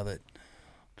Utah that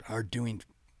are doing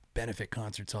benefit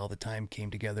concerts all the time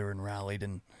came together and rallied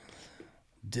and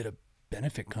did a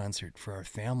benefit concert for our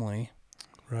family.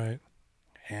 Right.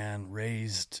 And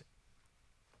raised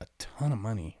a ton of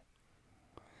money.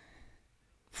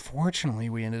 Fortunately,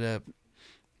 we ended up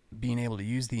being able to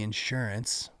use the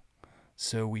insurance,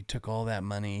 so we took all that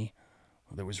money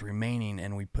that was remaining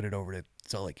and we put it over to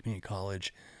Salt Lake Community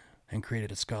College and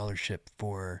created a scholarship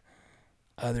for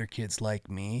other kids like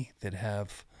me that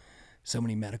have so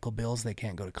many medical bills they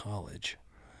can't go to college.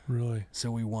 Really?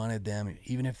 So we wanted them,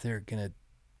 even if they're going to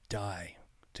die,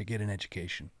 to get an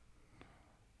education,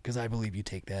 because I believe you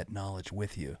take that knowledge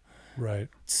with you. Right.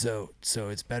 So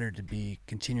it's better to be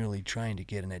continually trying to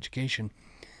get an education.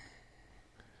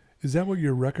 Is that what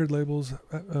your record labels,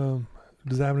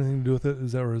 does that have anything to do with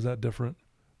it? Or is that different?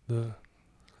 You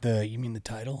mean the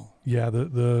title? Yeah,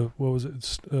 the what was it?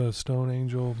 Stone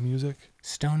Angel Music?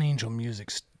 Stone Angel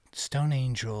Music. Stone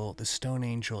Angel, the Stone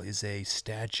Angel is a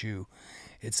statue.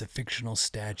 It's a fictional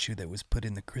statue that was put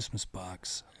in the Christmas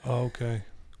box. Oh, okay.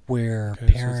 Where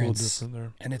parents, so it's a little different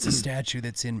there. And it's a statue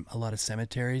that's in a lot of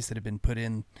cemeteries that have been put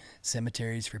in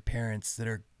cemeteries for parents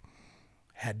that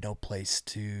had no place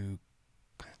to.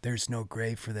 There's no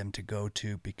grave for them to go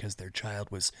to because their child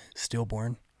was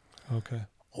stillborn. Okay.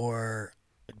 Or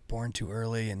born too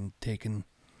early and taken,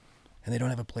 and they don't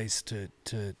have a place to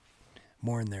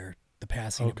mourn the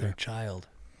passing of their child.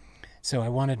 So I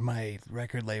wanted my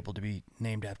record label to be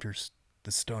named after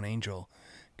the Stone Angel,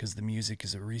 because the music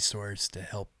is a resource to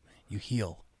help you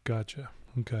heal. Gotcha.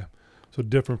 Okay. So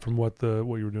different from what you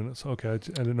were doing. So, okay. I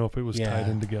didn't know if it was tied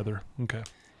in together. Okay.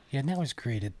 Yeah, and that was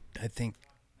created, I think,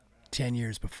 10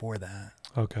 years before that.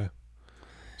 Okay.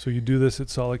 So you do this at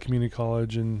Salt Lake Community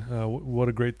College, and what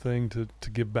a great thing to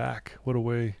give back. What a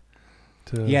way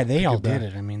to they all did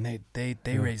back. it. I mean,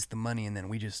 they raised the money, and then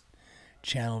we just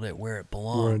channeled it where it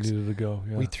belongs. Where it needed to go,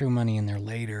 yeah. We threw money in there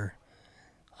later.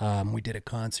 We did a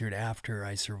concert after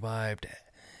I survived,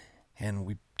 and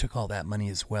we took all that money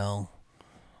as well.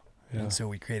 Yeah. And so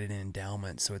we created an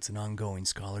endowment, so it's an ongoing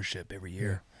scholarship every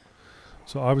year. Yeah.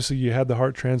 So obviously you had the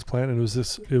heart transplant, and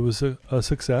it was a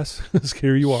success.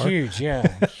 Here you are. Huge,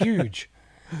 yeah, huge.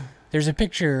 There's a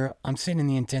picture. I'm sitting in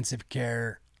the intensive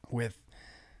care with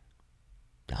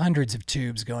hundreds of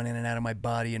tubes going in and out of my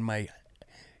body, and my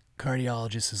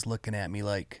cardiologist is looking at me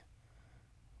like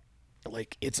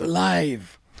it's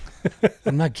alive.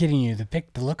 I'm not kidding you. The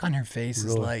look on her face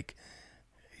is like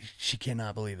she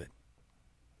cannot believe it.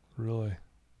 Really?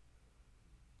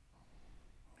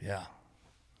 Yeah.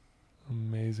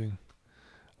 Amazing.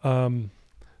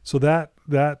 So that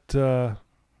had to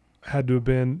have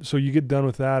been, so you get done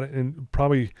with that, and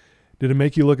probably did it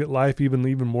make you look at life even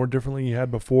more differently than you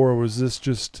had before, or was this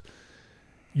just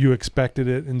you expected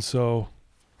it and so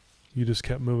you just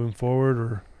kept moving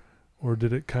forward, or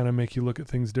did it kind of make you look at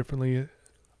things differently?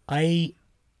 I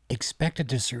expected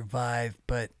to survive,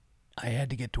 but I had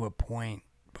to get to a point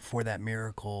before that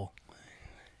miracle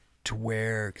to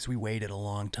where, because we waited a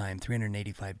long time,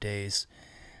 385 days,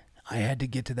 I had to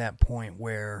get to that point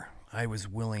where I was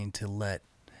willing to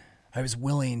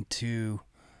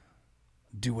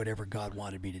do whatever God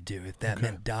wanted me to do. If that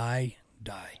meant die.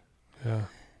 Yeah.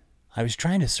 I was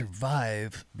trying to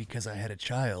survive because I had a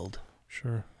child.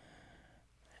 Sure.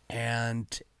 And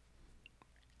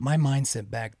my mindset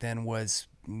back then was,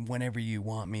 whenever you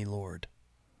want me, Lord.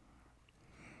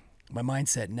 My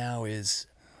mindset now is,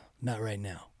 not right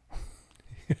now.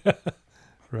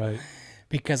 Right.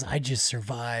 Because I just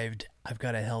survived. I've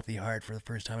got a healthy heart for the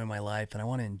first time in my life, and I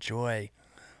want to enjoy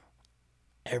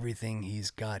everything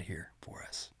He's got here for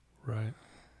us. Right.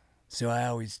 So I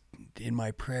always, in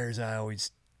my prayers, I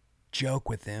always joke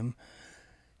with Him,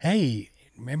 hey,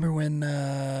 remember when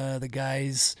the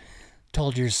guys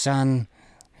told your son,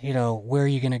 where are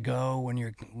you going to go when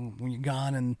you're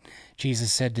gone? And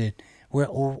Jesus said, where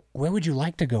would you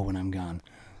like to go when I'm gone?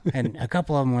 And a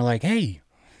couple of them were like, hey,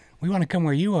 we want to come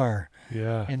where you are.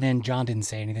 Yeah. And then John didn't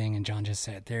say anything, and John just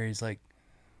sat there. He's like,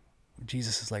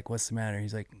 Jesus is like, what's the matter?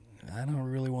 He's like, I don't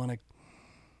really want to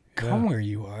come where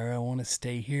you are. I want to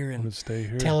stay here and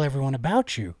tell everyone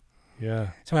about you.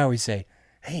 Yeah. So I always say,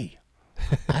 hey,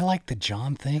 I like the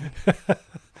John thing.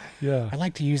 Yeah. I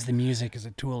like to use the music as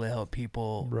a tool to help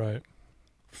people Right.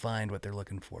 find what they're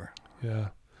looking for. Yeah.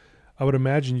 I would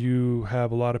imagine you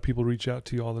have a lot of people reach out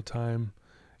to you all the time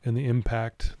and the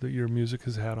impact that your music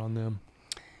has had on them.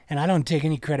 And I don't take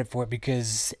any credit for it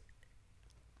because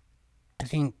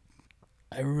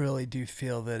I really do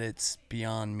feel that it's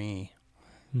beyond me.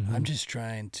 Mm-hmm. I'm just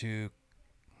trying to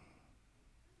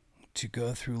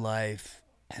go through life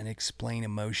and explain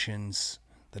emotions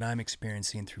that I'm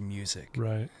experiencing through music.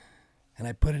 Right. And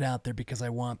I put it out there because I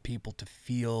want people to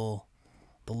feel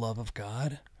the love of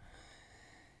God.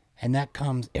 And that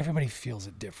comes, everybody feels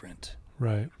it different.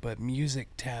 Right. But music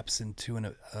taps into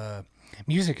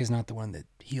music is not the one that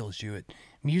heals you.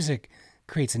 Music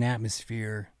creates an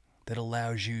atmosphere that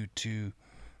allows you to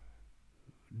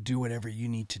do whatever you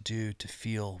need to do to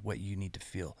feel what you need to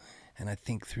feel. And I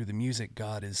think through the music,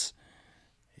 God is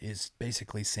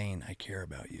basically saying, I care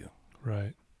about you.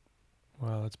 Right.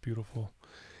 Wow, that's beautiful.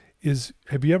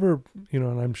 Have you ever,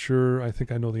 and I'm sure, I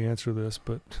think I know the answer to this,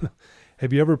 but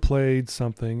have you ever played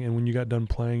something and when you got done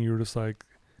playing, you were just like,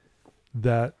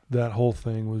 that whole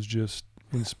thing was just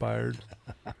inspired?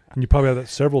 And you probably had that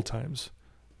several times,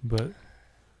 but.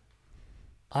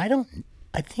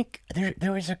 I think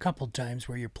there was a couple times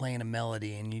where you're playing a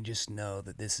melody and you just know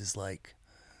that this is like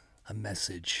a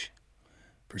message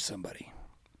for somebody.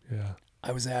 Yeah.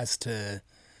 I was asked to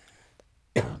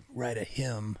write a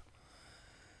hymn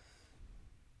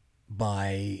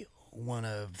by one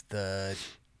of the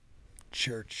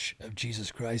Church of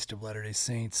Jesus Christ of Latter-day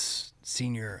Saints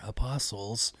senior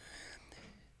apostles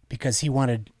because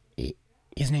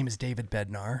his name is David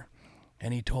Bednar,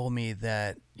 and he told me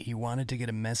that he wanted to get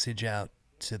a message out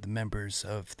to the members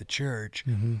of the church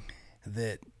Mm-hmm.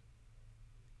 that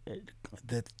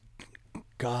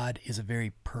God is a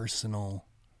very personal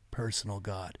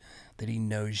God, that he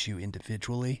knows you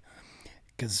individually,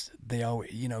 because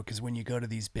because when you go to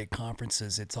these big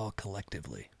conferences, it's all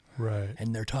collectively. Right.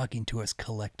 And they're talking to us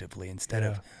collectively instead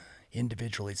of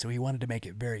individually. So he wanted to make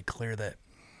it very clear that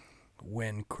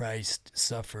when Christ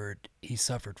suffered, he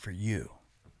suffered for you.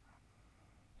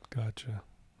 Gotcha.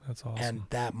 That's awesome. And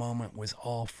that moment was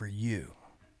all for you.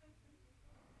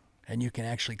 And you can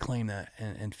actually claim that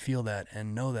and feel that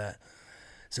and know that.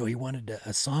 So he wanted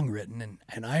a song written,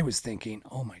 and I was thinking,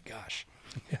 oh my gosh.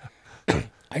 Yeah.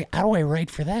 How do I write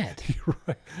for that? You're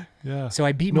right. Yeah. So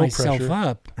I beat No myself pressure.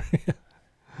 up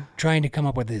trying to come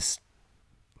up with this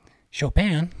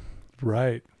Chopin.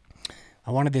 Right.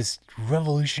 I wanted this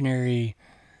revolutionary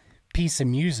piece of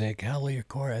music, Hallelujah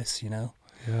Chorus,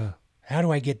 Yeah. How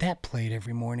do I get that played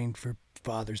every morning for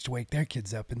fathers to wake their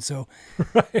kids up? And so,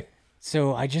 Right.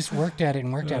 so I just worked at it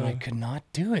and worked at it, and I could not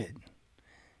do it.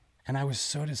 And I was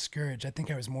so discouraged. I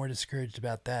think I was more discouraged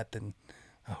about that than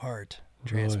a heart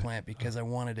transplant because I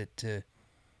wanted it to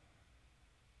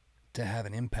have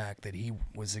an impact that he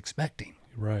was expecting.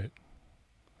 Right.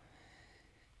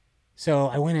 So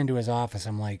I went into his office.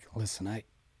 I'm like, listen,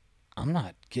 I'm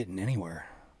not getting anywhere.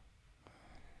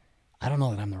 I don't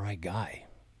know that I'm the right guy.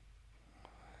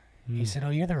 He said, oh,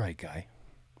 you're the right guy.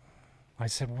 I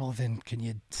said, well, then can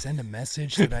you send a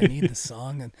message that I need the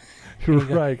song? And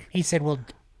Right. he said, well,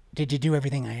 did you do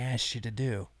everything I asked you to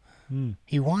do?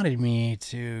 He wanted me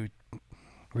to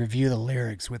review the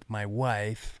lyrics with my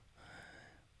wife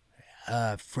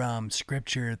from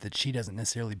scripture that she doesn't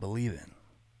necessarily believe in.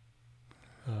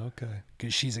 Oh, okay.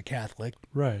 Because she's a Catholic.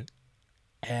 Right.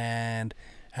 And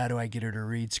how do I get her to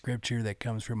read scripture that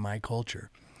comes from my culture?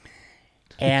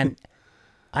 And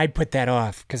I put that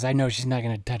off because I know she's not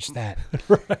going to touch that.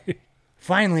 Right.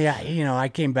 Finally, I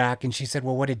came back and she said,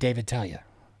 well, what did David tell you?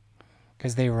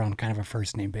 Because they were on kind of a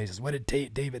first name basis. What did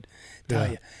David tell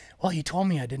you? Well, he told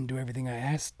me I didn't do everything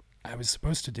I was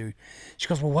supposed to do. She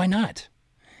goes, well, why not?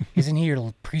 Isn't he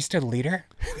your priesthood leader?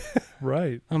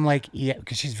 Right. I'm like, yeah,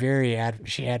 because she's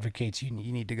she advocates you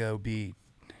need to go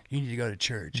to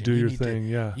church. Do and your thing,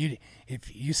 yeah.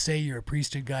 If you say you're a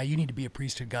priesthood guy, you need to be a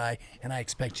priesthood guy, and I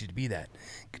expect you to be that.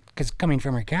 Because coming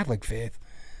from her Catholic faith,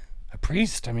 a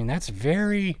priest, I mean, that's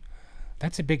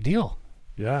a big deal.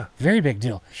 Yeah. Very big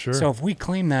deal. Sure. So if we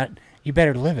claim that, you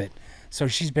better live it. So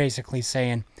she's basically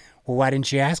saying, well, why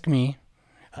didn't you ask me?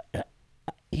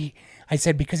 I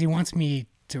said, because he wants me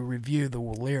to review the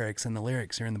lyrics, and the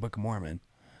lyrics are in the Book of Mormon.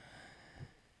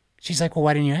 She's like, well,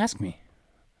 why didn't you ask me?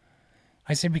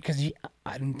 I said, because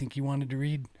I didn't think you wanted to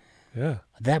read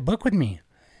that book with me.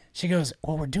 She goes,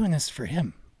 well, we're doing this for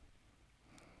him.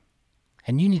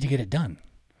 And you need to get it done.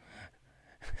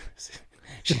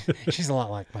 She's a lot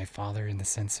like my father in the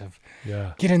sense of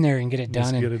get in there and get it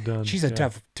done. Get it done. She's a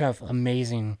tough,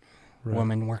 amazing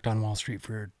woman, worked on Wall Street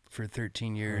for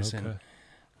 13 years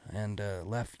and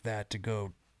left that to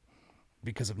go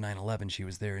because of 9/11. She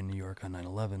was there in New York on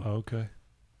 9/11. Okay.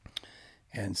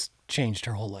 And changed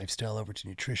her whole lifestyle over to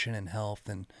nutrition and health,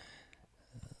 and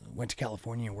went to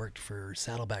California and worked for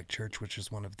Saddleback Church, which is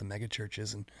one of the mega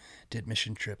churches, and did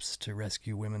mission trips to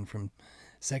rescue women from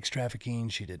sex trafficking.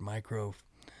 She did micro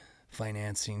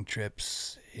financing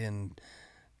trips in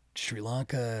Sri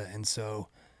Lanka, and so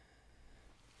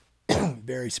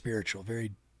very spiritual,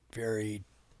 very, very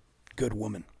good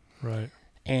woman. Right.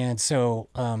 And so,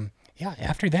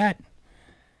 after that,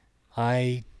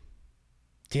 I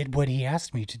did what he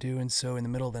asked me to do. And so in the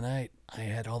middle of the night, I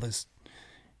had all this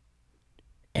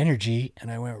energy, and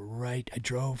I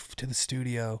drove to the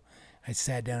studio. I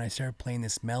sat down, I started playing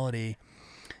this melody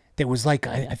that was like,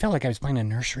 I felt like I was playing a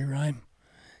nursery rhyme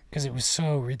because it was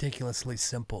so ridiculously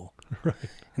simple. Right.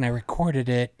 And I recorded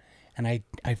it, and I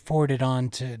forwarded on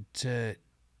to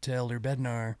Elder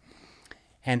Bednar,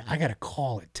 and I got a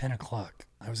call at 10 o'clock.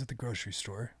 I was at the grocery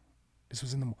store. This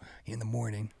was in the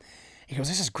morning. He goes,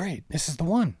 "This is great. This is the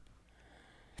one.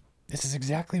 This is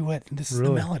exactly this is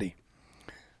the melody.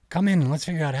 Come in and let's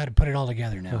figure out how to put it all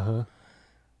together now." Uh-huh.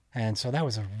 And so that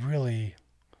was a really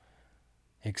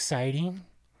exciting,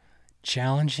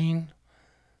 challenging,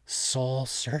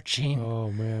 soul-searching. Oh,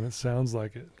 man, it sounds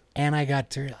like it. And I got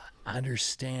to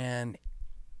understand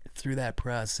through that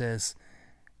process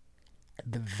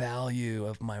the value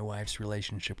of my wife's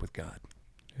relationship with God.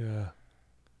 Yeah.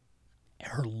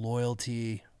 Her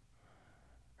loyalty,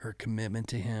 her commitment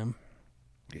to him.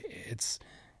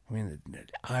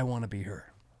 I want to be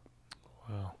her.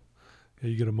 Wow. Yeah,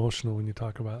 you get emotional when you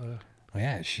talk about that. Well,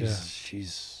 yeah,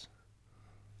 she's.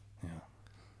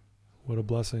 What a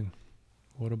blessing.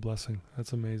 What a blessing.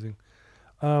 That's amazing.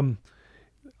 I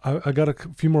got a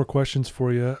few more questions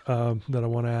for you that I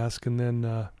want to ask. And then,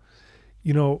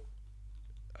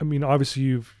 obviously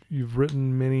you've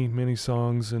written many, many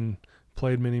songs and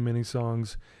played many, many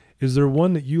songs. Is there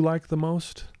one that you like the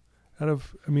most?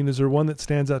 Is there one that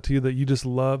stands out to you that you just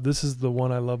love? This is the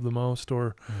one I love the most,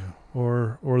 or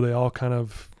they all kind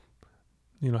of,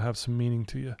 have some meaning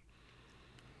to you?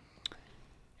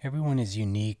 Everyone is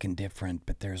unique and different,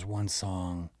 but there's one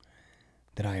song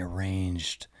that I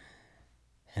arranged,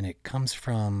 and it comes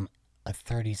from a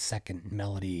 30-second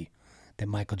melody that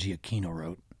Michael Giacchino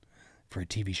wrote for a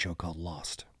TV show called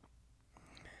Lost.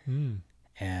 Mm.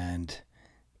 And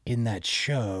in that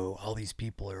show, all these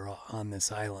people are on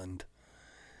this island,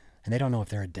 and they don't know if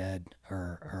they're dead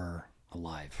or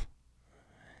alive.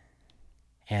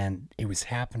 And it was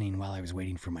happening while I was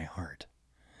waiting for my heart.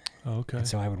 Okay. And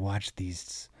so I would watch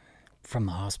these from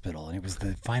the hospital, and it was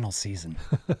the final season.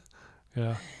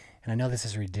 Yeah. And I know this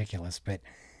is ridiculous, but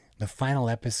the final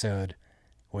episode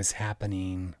was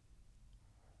happening,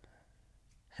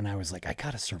 and I was like, I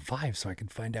gotta survive so I can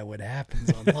find out what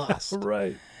happens on Lost.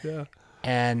 Right. Yeah.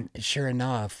 And sure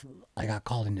enough, I got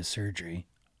called into surgery.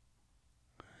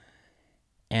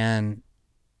 And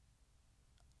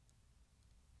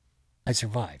I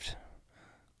survived.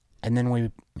 And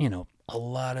then a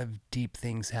lot of deep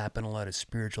things happened, a lot of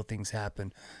spiritual things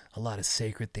happened, a lot of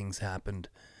sacred things happened.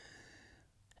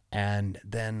 And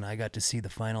then I got to see the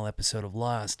final episode of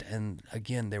Lost, and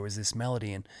again, there was this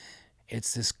melody, and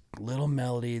it's this little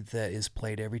melody that is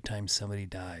played every time somebody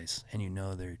dies, and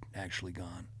they're actually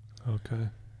gone. Okay.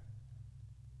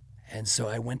 And so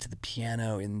I went to the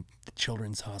piano in the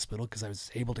children's hospital because I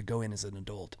was able to go in as an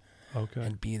adult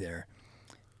and be there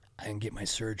and get my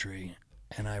surgery.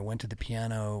 And I went to the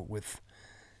piano with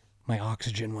my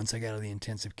oxygen once I got out of the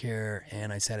intensive care,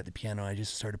 and I sat at the piano and I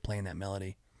just started playing that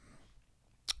melody.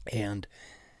 And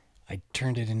I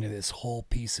turned it into this whole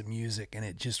piece of music, and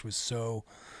it just was so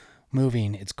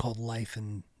moving. It's called Life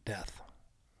and Death.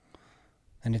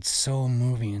 And it's so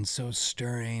moving and so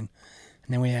stirring.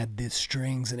 And then we had the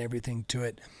strings and everything to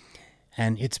it.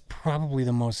 And it's probably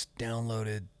the most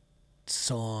downloaded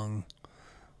song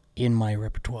in my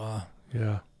repertoire.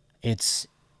 Yeah. It's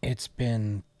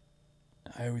been,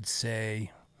 I would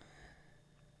say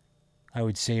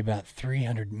about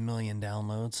 300 million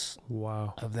downloads.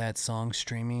 Wow. Of that song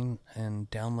streaming and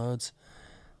downloads.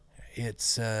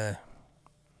 It's That's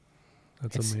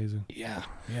amazing. Yeah.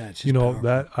 It's just powerful.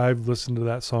 That I've listened to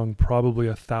that song probably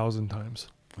 1,000 times.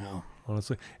 Wow.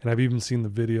 Honestly. And I've even seen the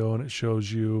video, and it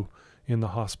shows you in the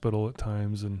hospital at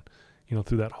times, and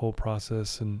through that whole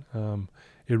process, and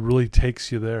it really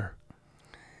takes you there.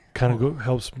 Kind of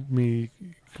helps me,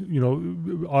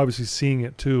 obviously seeing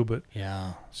it too, but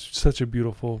yeah, such a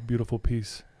beautiful, beautiful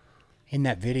piece. In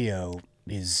that video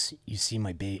you see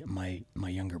my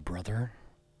younger brother,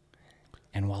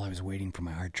 and while I was waiting for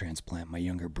my heart transplant, my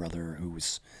younger brother, who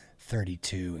was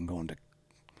 32 and going to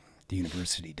the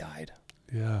university, died.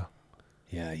 Yeah.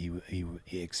 Yeah,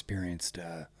 he experienced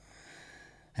an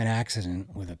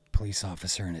accident with a police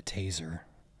officer and a taser.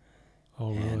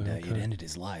 Oh, really? And Okay. it ended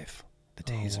his life, the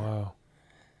taser. Oh, wow.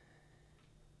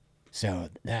 So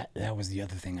that was the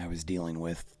other thing I was dealing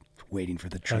with, waiting for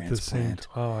the At the same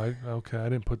transplant. okay, I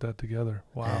didn't put that together.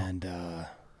 Wow. And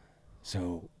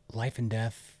so life and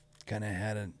death kind of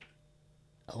had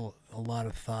a lot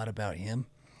of thought about him.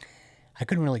 I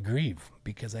couldn't really grieve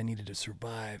because I needed to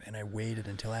survive, and I waited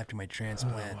until after my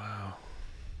transplant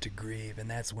to grieve, and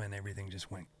that's when everything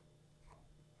just went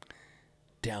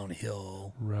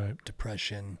downhill. Right.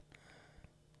 Depression,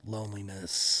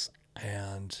 loneliness,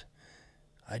 and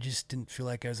I just didn't feel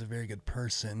like I was a very good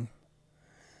person.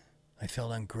 I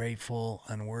felt ungrateful,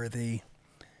 unworthy,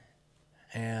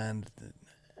 and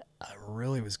I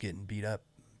really was getting beat up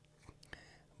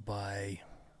by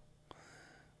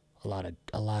a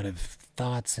lot of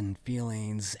thoughts and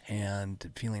feelings,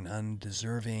 and feeling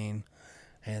undeserving,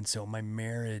 and so my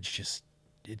marriage just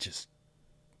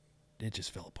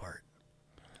fell apart.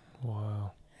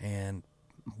 Wow. And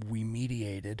we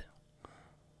mediated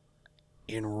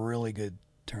in really good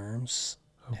terms.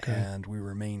 Okay. And we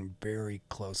remain very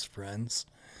close friends.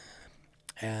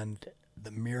 And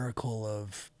the miracle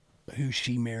of who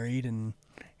she married and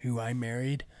who I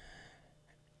married,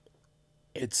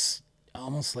 it's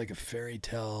almost like a fairy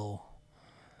tale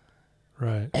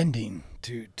Right. ending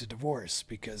to divorce,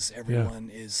 because everyone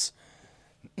is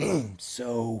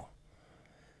so,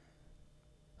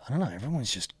 I don't know,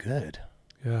 everyone's just good.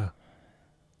 Yeah.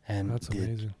 And That's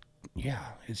amazing. Yeah,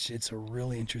 it's a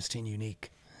really interesting, unique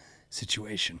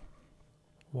situation.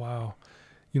 Wow.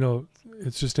 You know,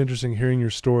 it's just interesting hearing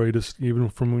your story, just even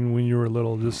from when you were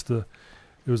little, it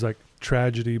was like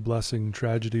tragedy, blessing,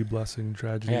 tragedy, blessing,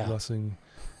 tragedy, blessing.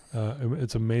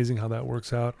 It's amazing how that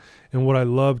works out. And what I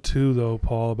love too, though,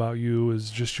 Paul, about you is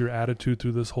just your attitude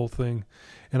through this whole thing.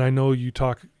 And I know you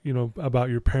talk, about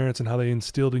your parents and how they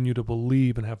instilled in you to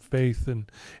believe and have faith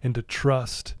and to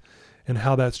trust, and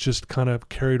how that's just kind of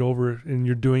carried over, and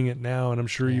you're doing it now. And I'm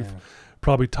sure you've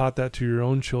probably taught that to your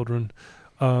own children,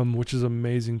 which is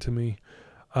amazing to me.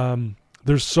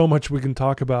 There's so much we can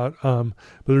talk about,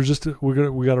 but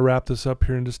we got to wrap this up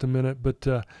here in just a minute. But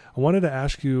I wanted to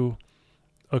ask you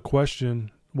a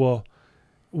question. Well,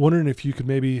 wondering if you could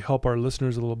maybe help our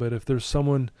listeners a little bit. If there's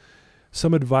some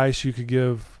advice you could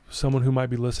give someone who might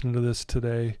be listening to this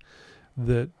today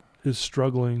that is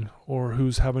struggling or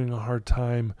who's having a hard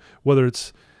time, whether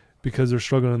it's because they're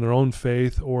struggling in their own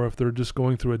faith, or if they're just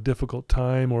going through a difficult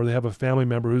time, or they have a family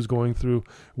member who's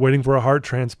waiting for a heart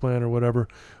transplant or whatever,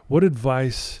 what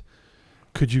advice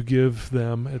could you give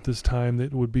them at this time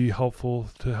that would be helpful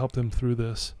to help them through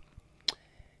this?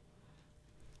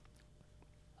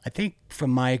 I think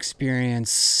from my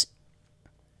experience,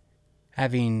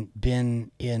 having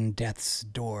been in death's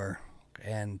door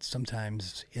and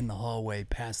sometimes in the hallway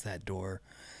past that door,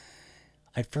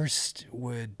 I first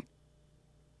would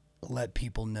let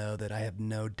people know that I have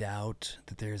no doubt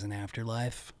that there's an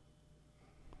afterlife,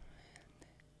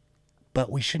 but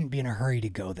we shouldn't be in a hurry to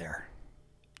go there.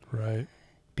 Right.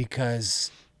 Because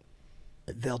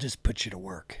they'll just put you to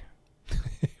work.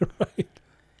 Right.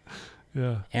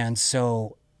 Yeah. And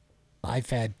so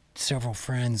I've had several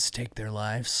friends take their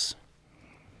lives.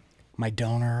 My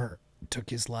donor took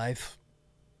his life,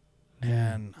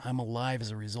 and I'm alive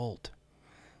as a result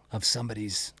of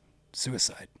somebody's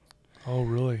suicide. Oh,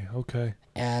 really? Okay.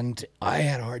 And I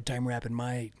had a hard time wrapping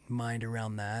my mind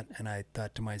around that, and I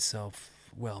thought to myself,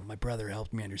 well, my brother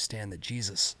helped me understand that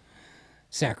Jesus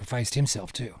sacrificed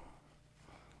himself too.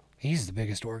 He's the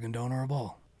biggest organ donor of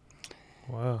all.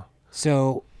 Wow.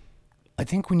 So I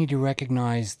think we need to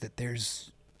recognize that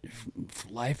there's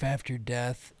life after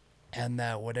death, and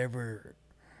that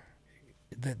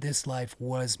that this life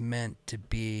was meant to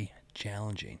be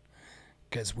challenging,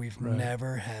 because we've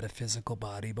never had a physical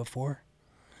body before.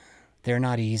 They're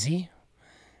not easy.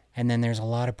 And then there's a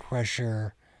lot of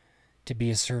pressure to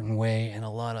be a certain way, and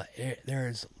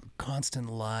there's constant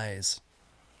lies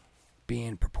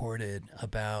being purported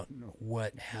about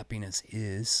what happiness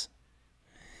is.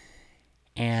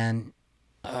 And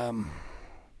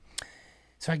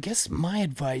so I guess my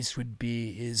advice would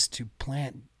be to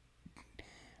plant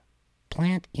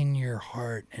in your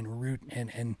heart and root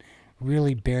and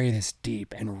really bury this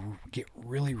deep and get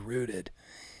really rooted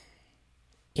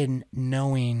in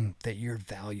knowing that you're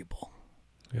valuable.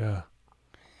 Yeah.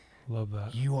 Love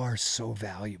that. You are so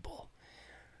valuable.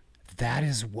 That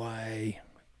is why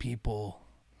people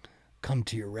come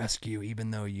to your rescue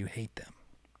even though you hate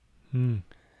them.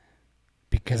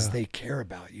 Because they care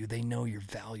about you. They know you're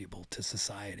valuable to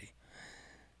society.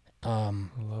 I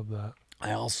love that.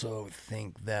 I also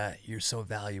think that you're so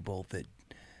valuable that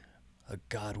a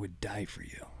God would die for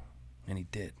you. And he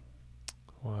did.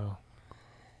 Wow.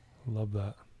 Love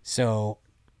that. So,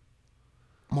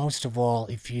 most of all,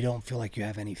 if you don't feel like you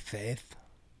have any faith,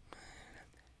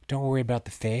 don't worry about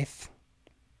the faith.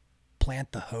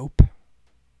 Plant the hope.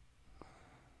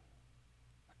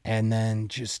 And then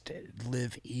just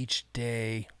live each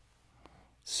day,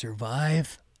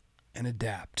 survive and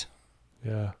adapt.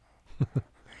 Yeah.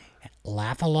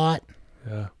 Laugh a lot.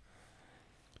 Yeah.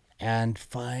 And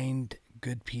find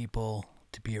good people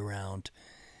to be around.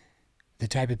 The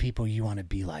type of people you want to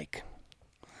be like.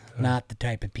 Yeah. Not the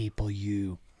type of people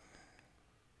you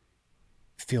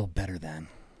feel better than.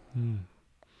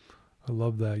 I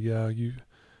love that. Yeah.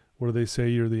 What do they say?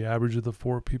 You're the average of the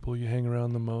 4 people you hang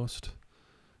around the most.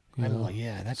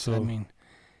 Yeah, that's what I mean.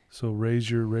 So raise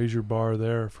your bar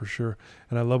there for sure.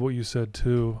 And I love what you said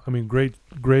too. I mean, great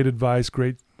advice,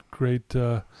 great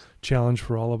challenge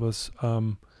for all of us.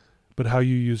 But how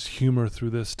you use humor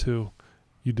through this too.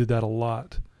 You did that a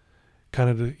lot, kind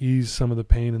of to ease some of the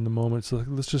pain in the moment. So I'm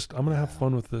going to have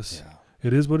fun with this. Yeah.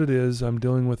 It is what it is. I'm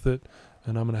dealing with it,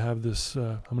 and I'm going to have this.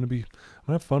 I'm going to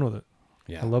have fun with it.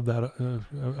 Yeah. I love that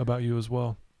about you as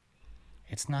well.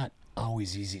 It's not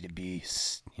always easy to be,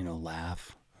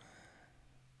 laugh.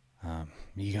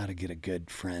 You got to get a good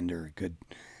friend or a good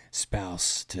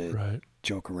spouse to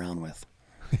joke around with.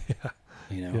 Yeah.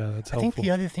 Yeah, that's helpful. I think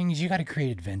the other thing is you got to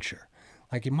create adventure.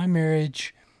 Like in my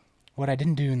marriage, what I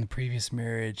didn't do in the previous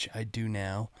marriage, I do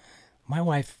now. My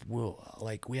wife will,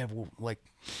 we have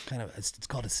kind of, it's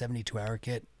called a 72-hour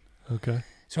kit. Okay.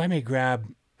 So I may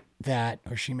grab that,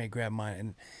 or she may grab mine,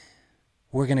 and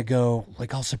we're going to go,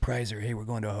 I'll surprise her. Hey, we're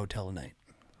going to a hotel tonight.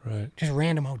 Right. Just a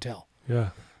random hotel. Yeah.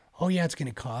 Oh, yeah, it's going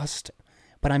to cost,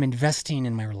 but I'm investing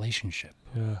in my relationship.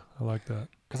 Yeah, I like that.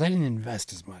 Because I didn't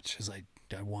invest as much as I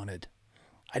wanted.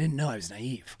 I didn't know. I was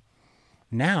naive.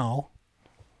 Now,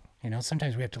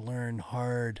 sometimes we have to learn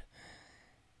hard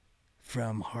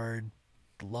from hard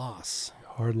loss.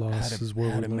 Hard loss is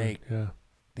where we learn. Make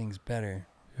things better.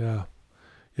 Yeah.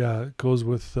 Yeah, it goes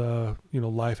with,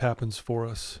 life happens for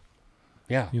us.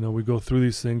 Yeah. We go through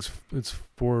these things. It's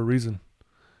for a reason.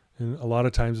 And a lot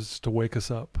of times it's to wake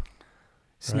us up.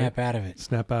 Snap out of it.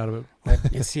 Snap out of it.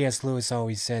 Like C.S. Lewis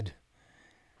always said,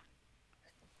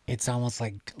 it's almost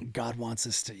like God wants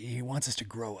us to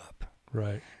grow up.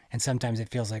 Right. And sometimes it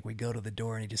feels like we go to the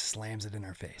door and he just slams it in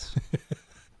our face.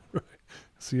 Right.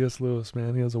 C.S. Lewis,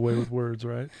 man, he has a way with words,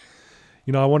 right?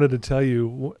 I wanted to tell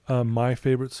you my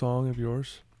favorite song of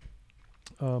yours.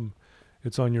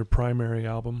 It's on your primary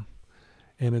album,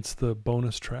 and it's the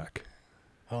bonus track.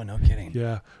 Oh, no kidding.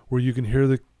 Yeah, where you can hear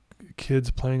the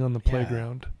kids playing on the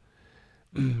playground.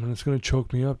 And it's going to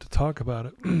choke me up to talk about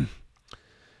it.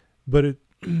 But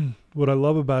what I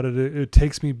love about it, it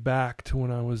takes me back to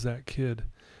when I was that kid,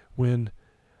 when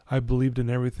I believed in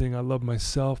everything. I loved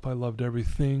myself. I loved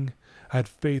everything. I had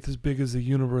faith as big as the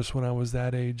universe when I was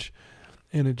that age.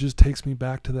 And it just takes me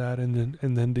back to that, and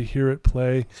then to hear it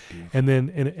play, and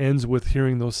it ends with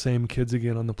hearing those same kids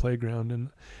again on the playground,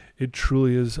 and it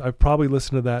truly is. I've probably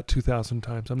listened to that 2,000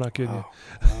 times. I'm not kidding you.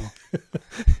 Wow.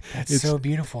 That's so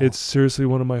beautiful. It's seriously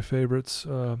one of my favorites.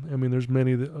 There's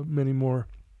many more.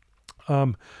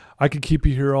 I could keep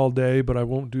you here all day, but I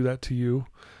won't do that to you.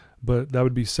 But that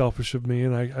would be selfish of me,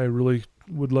 and I really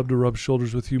would love to rub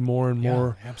shoulders with you more and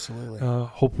more. Absolutely.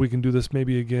 Hope we can do this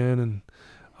maybe again,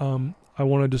 and I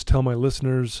want to just tell my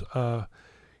listeners,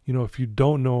 if you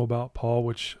don't know about Paul,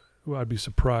 which I'd be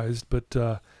surprised,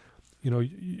 but, he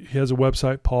has a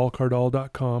website,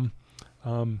 paulcardall.com.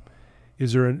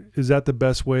 Is that the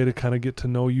best way to kind of get to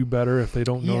know you better if they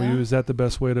don't know you? Is that the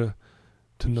best way to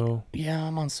know? Yeah,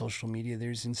 I'm on social media.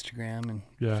 There's Instagram and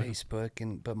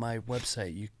Facebook, but my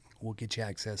website will get you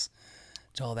access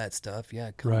to all that stuff. Yeah,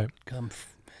 come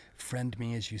friend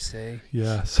me, as you say.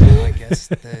 Yes. I guess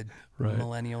the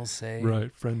millennials say.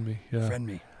 Right, friend me. Yeah. Friend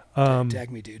me. Tag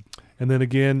me, dude. And then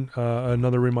again,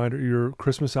 another reminder, your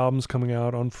Christmas album's coming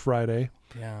out on Friday.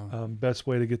 Yeah. Best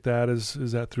way to get that is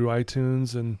that through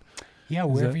iTunes and... Yeah,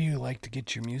 wherever you like to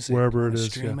get your music. Wherever it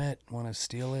is, stream it, want to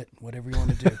steal it, whatever you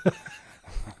want to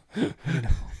do.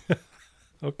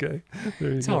 Okay.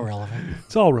 There you it's go. all relevant.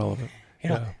 It's all relevant.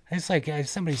 It's like if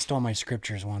somebody stole my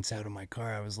scriptures once out of my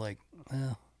car, I was like,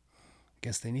 well,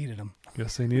 guess they needed them.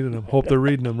 Hope they're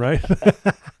reading them, right?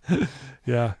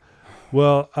 Yeah.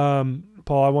 Well,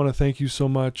 Paul, I want to thank you so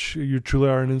much. You truly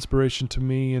are an inspiration to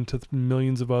me and to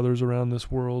millions of others around this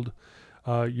world.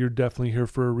 You're definitely here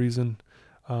for a reason.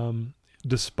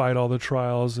 Despite all the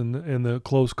trials and the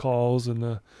close calls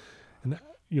and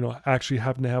actually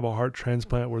having to have a heart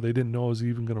transplant where they didn't know it was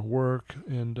even going to work.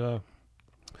 And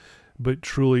but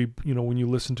truly, when you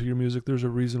listen to your music, there's a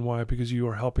reason why, because you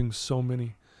are helping so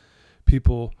many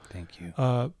people. Thank you.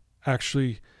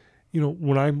 Actually,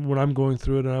 when I'm going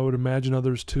through it, and I would imagine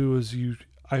others too,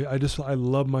 I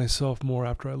love myself more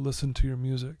after I listen to your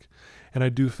music, and I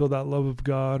do feel that love of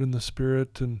God and the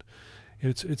Spirit, and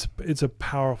it's a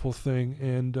powerful thing.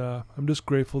 And I'm just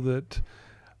grateful that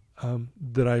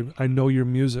I know your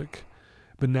music,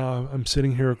 but now I'm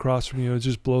sitting here across from you. It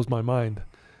just blows my mind.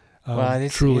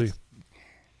 Truly,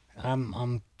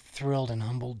 I'm thrilled and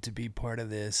humbled to be part of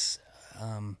this.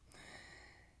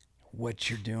 What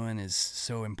you're doing is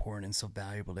so important and so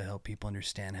valuable to help people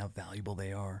understand how valuable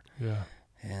they are. Yeah.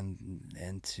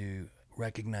 And to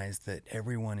recognize that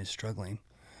everyone is struggling,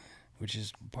 which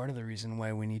is part of the reason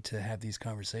why we need to have these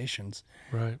conversations,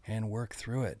 right, and work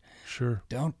through it. Sure.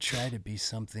 Don't try to be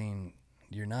something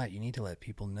you're not. You need to let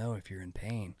people know if you're in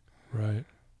pain. Right.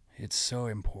 It's so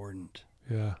important.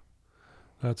 Yeah.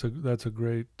 That's a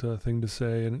great thing to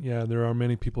say. And yeah, there are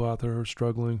many people out there who are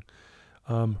struggling.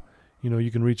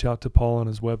 You can reach out to Paul on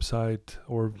his website,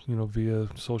 or, via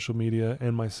social media,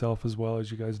 and myself as well, as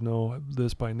you guys know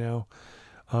this by now.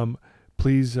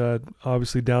 Please,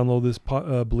 obviously download this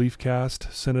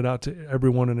BeliefCast, send it out to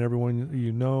everyone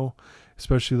you know,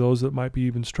 especially those that might be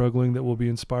even struggling, that will be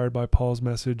inspired by Paul's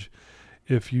message.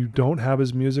 If you don't have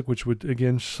his music, which would,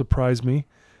 again, surprise me,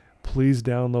 please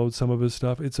download some of his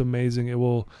stuff. It's amazing. It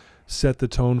will set the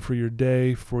tone for your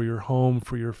day, for your home,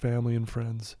 for your family and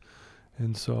friends.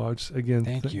 And so I just, again,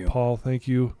 thank you, Paul, thank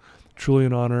you. Truly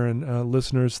an honor. And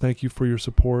listeners, thank you for your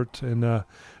support, and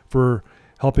for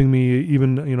helping me.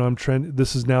 Even,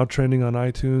 this is now trending on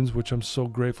iTunes, which I'm so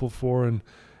grateful for, and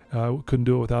couldn't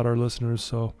do it without our listeners.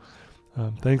 So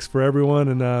thanks for everyone,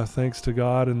 and thanks to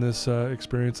God and this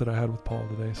experience that I had with Paul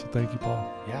today. So thank you,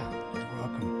 Paul. Yeah, you're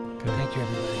welcome. Okay. Thank you,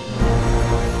 everybody.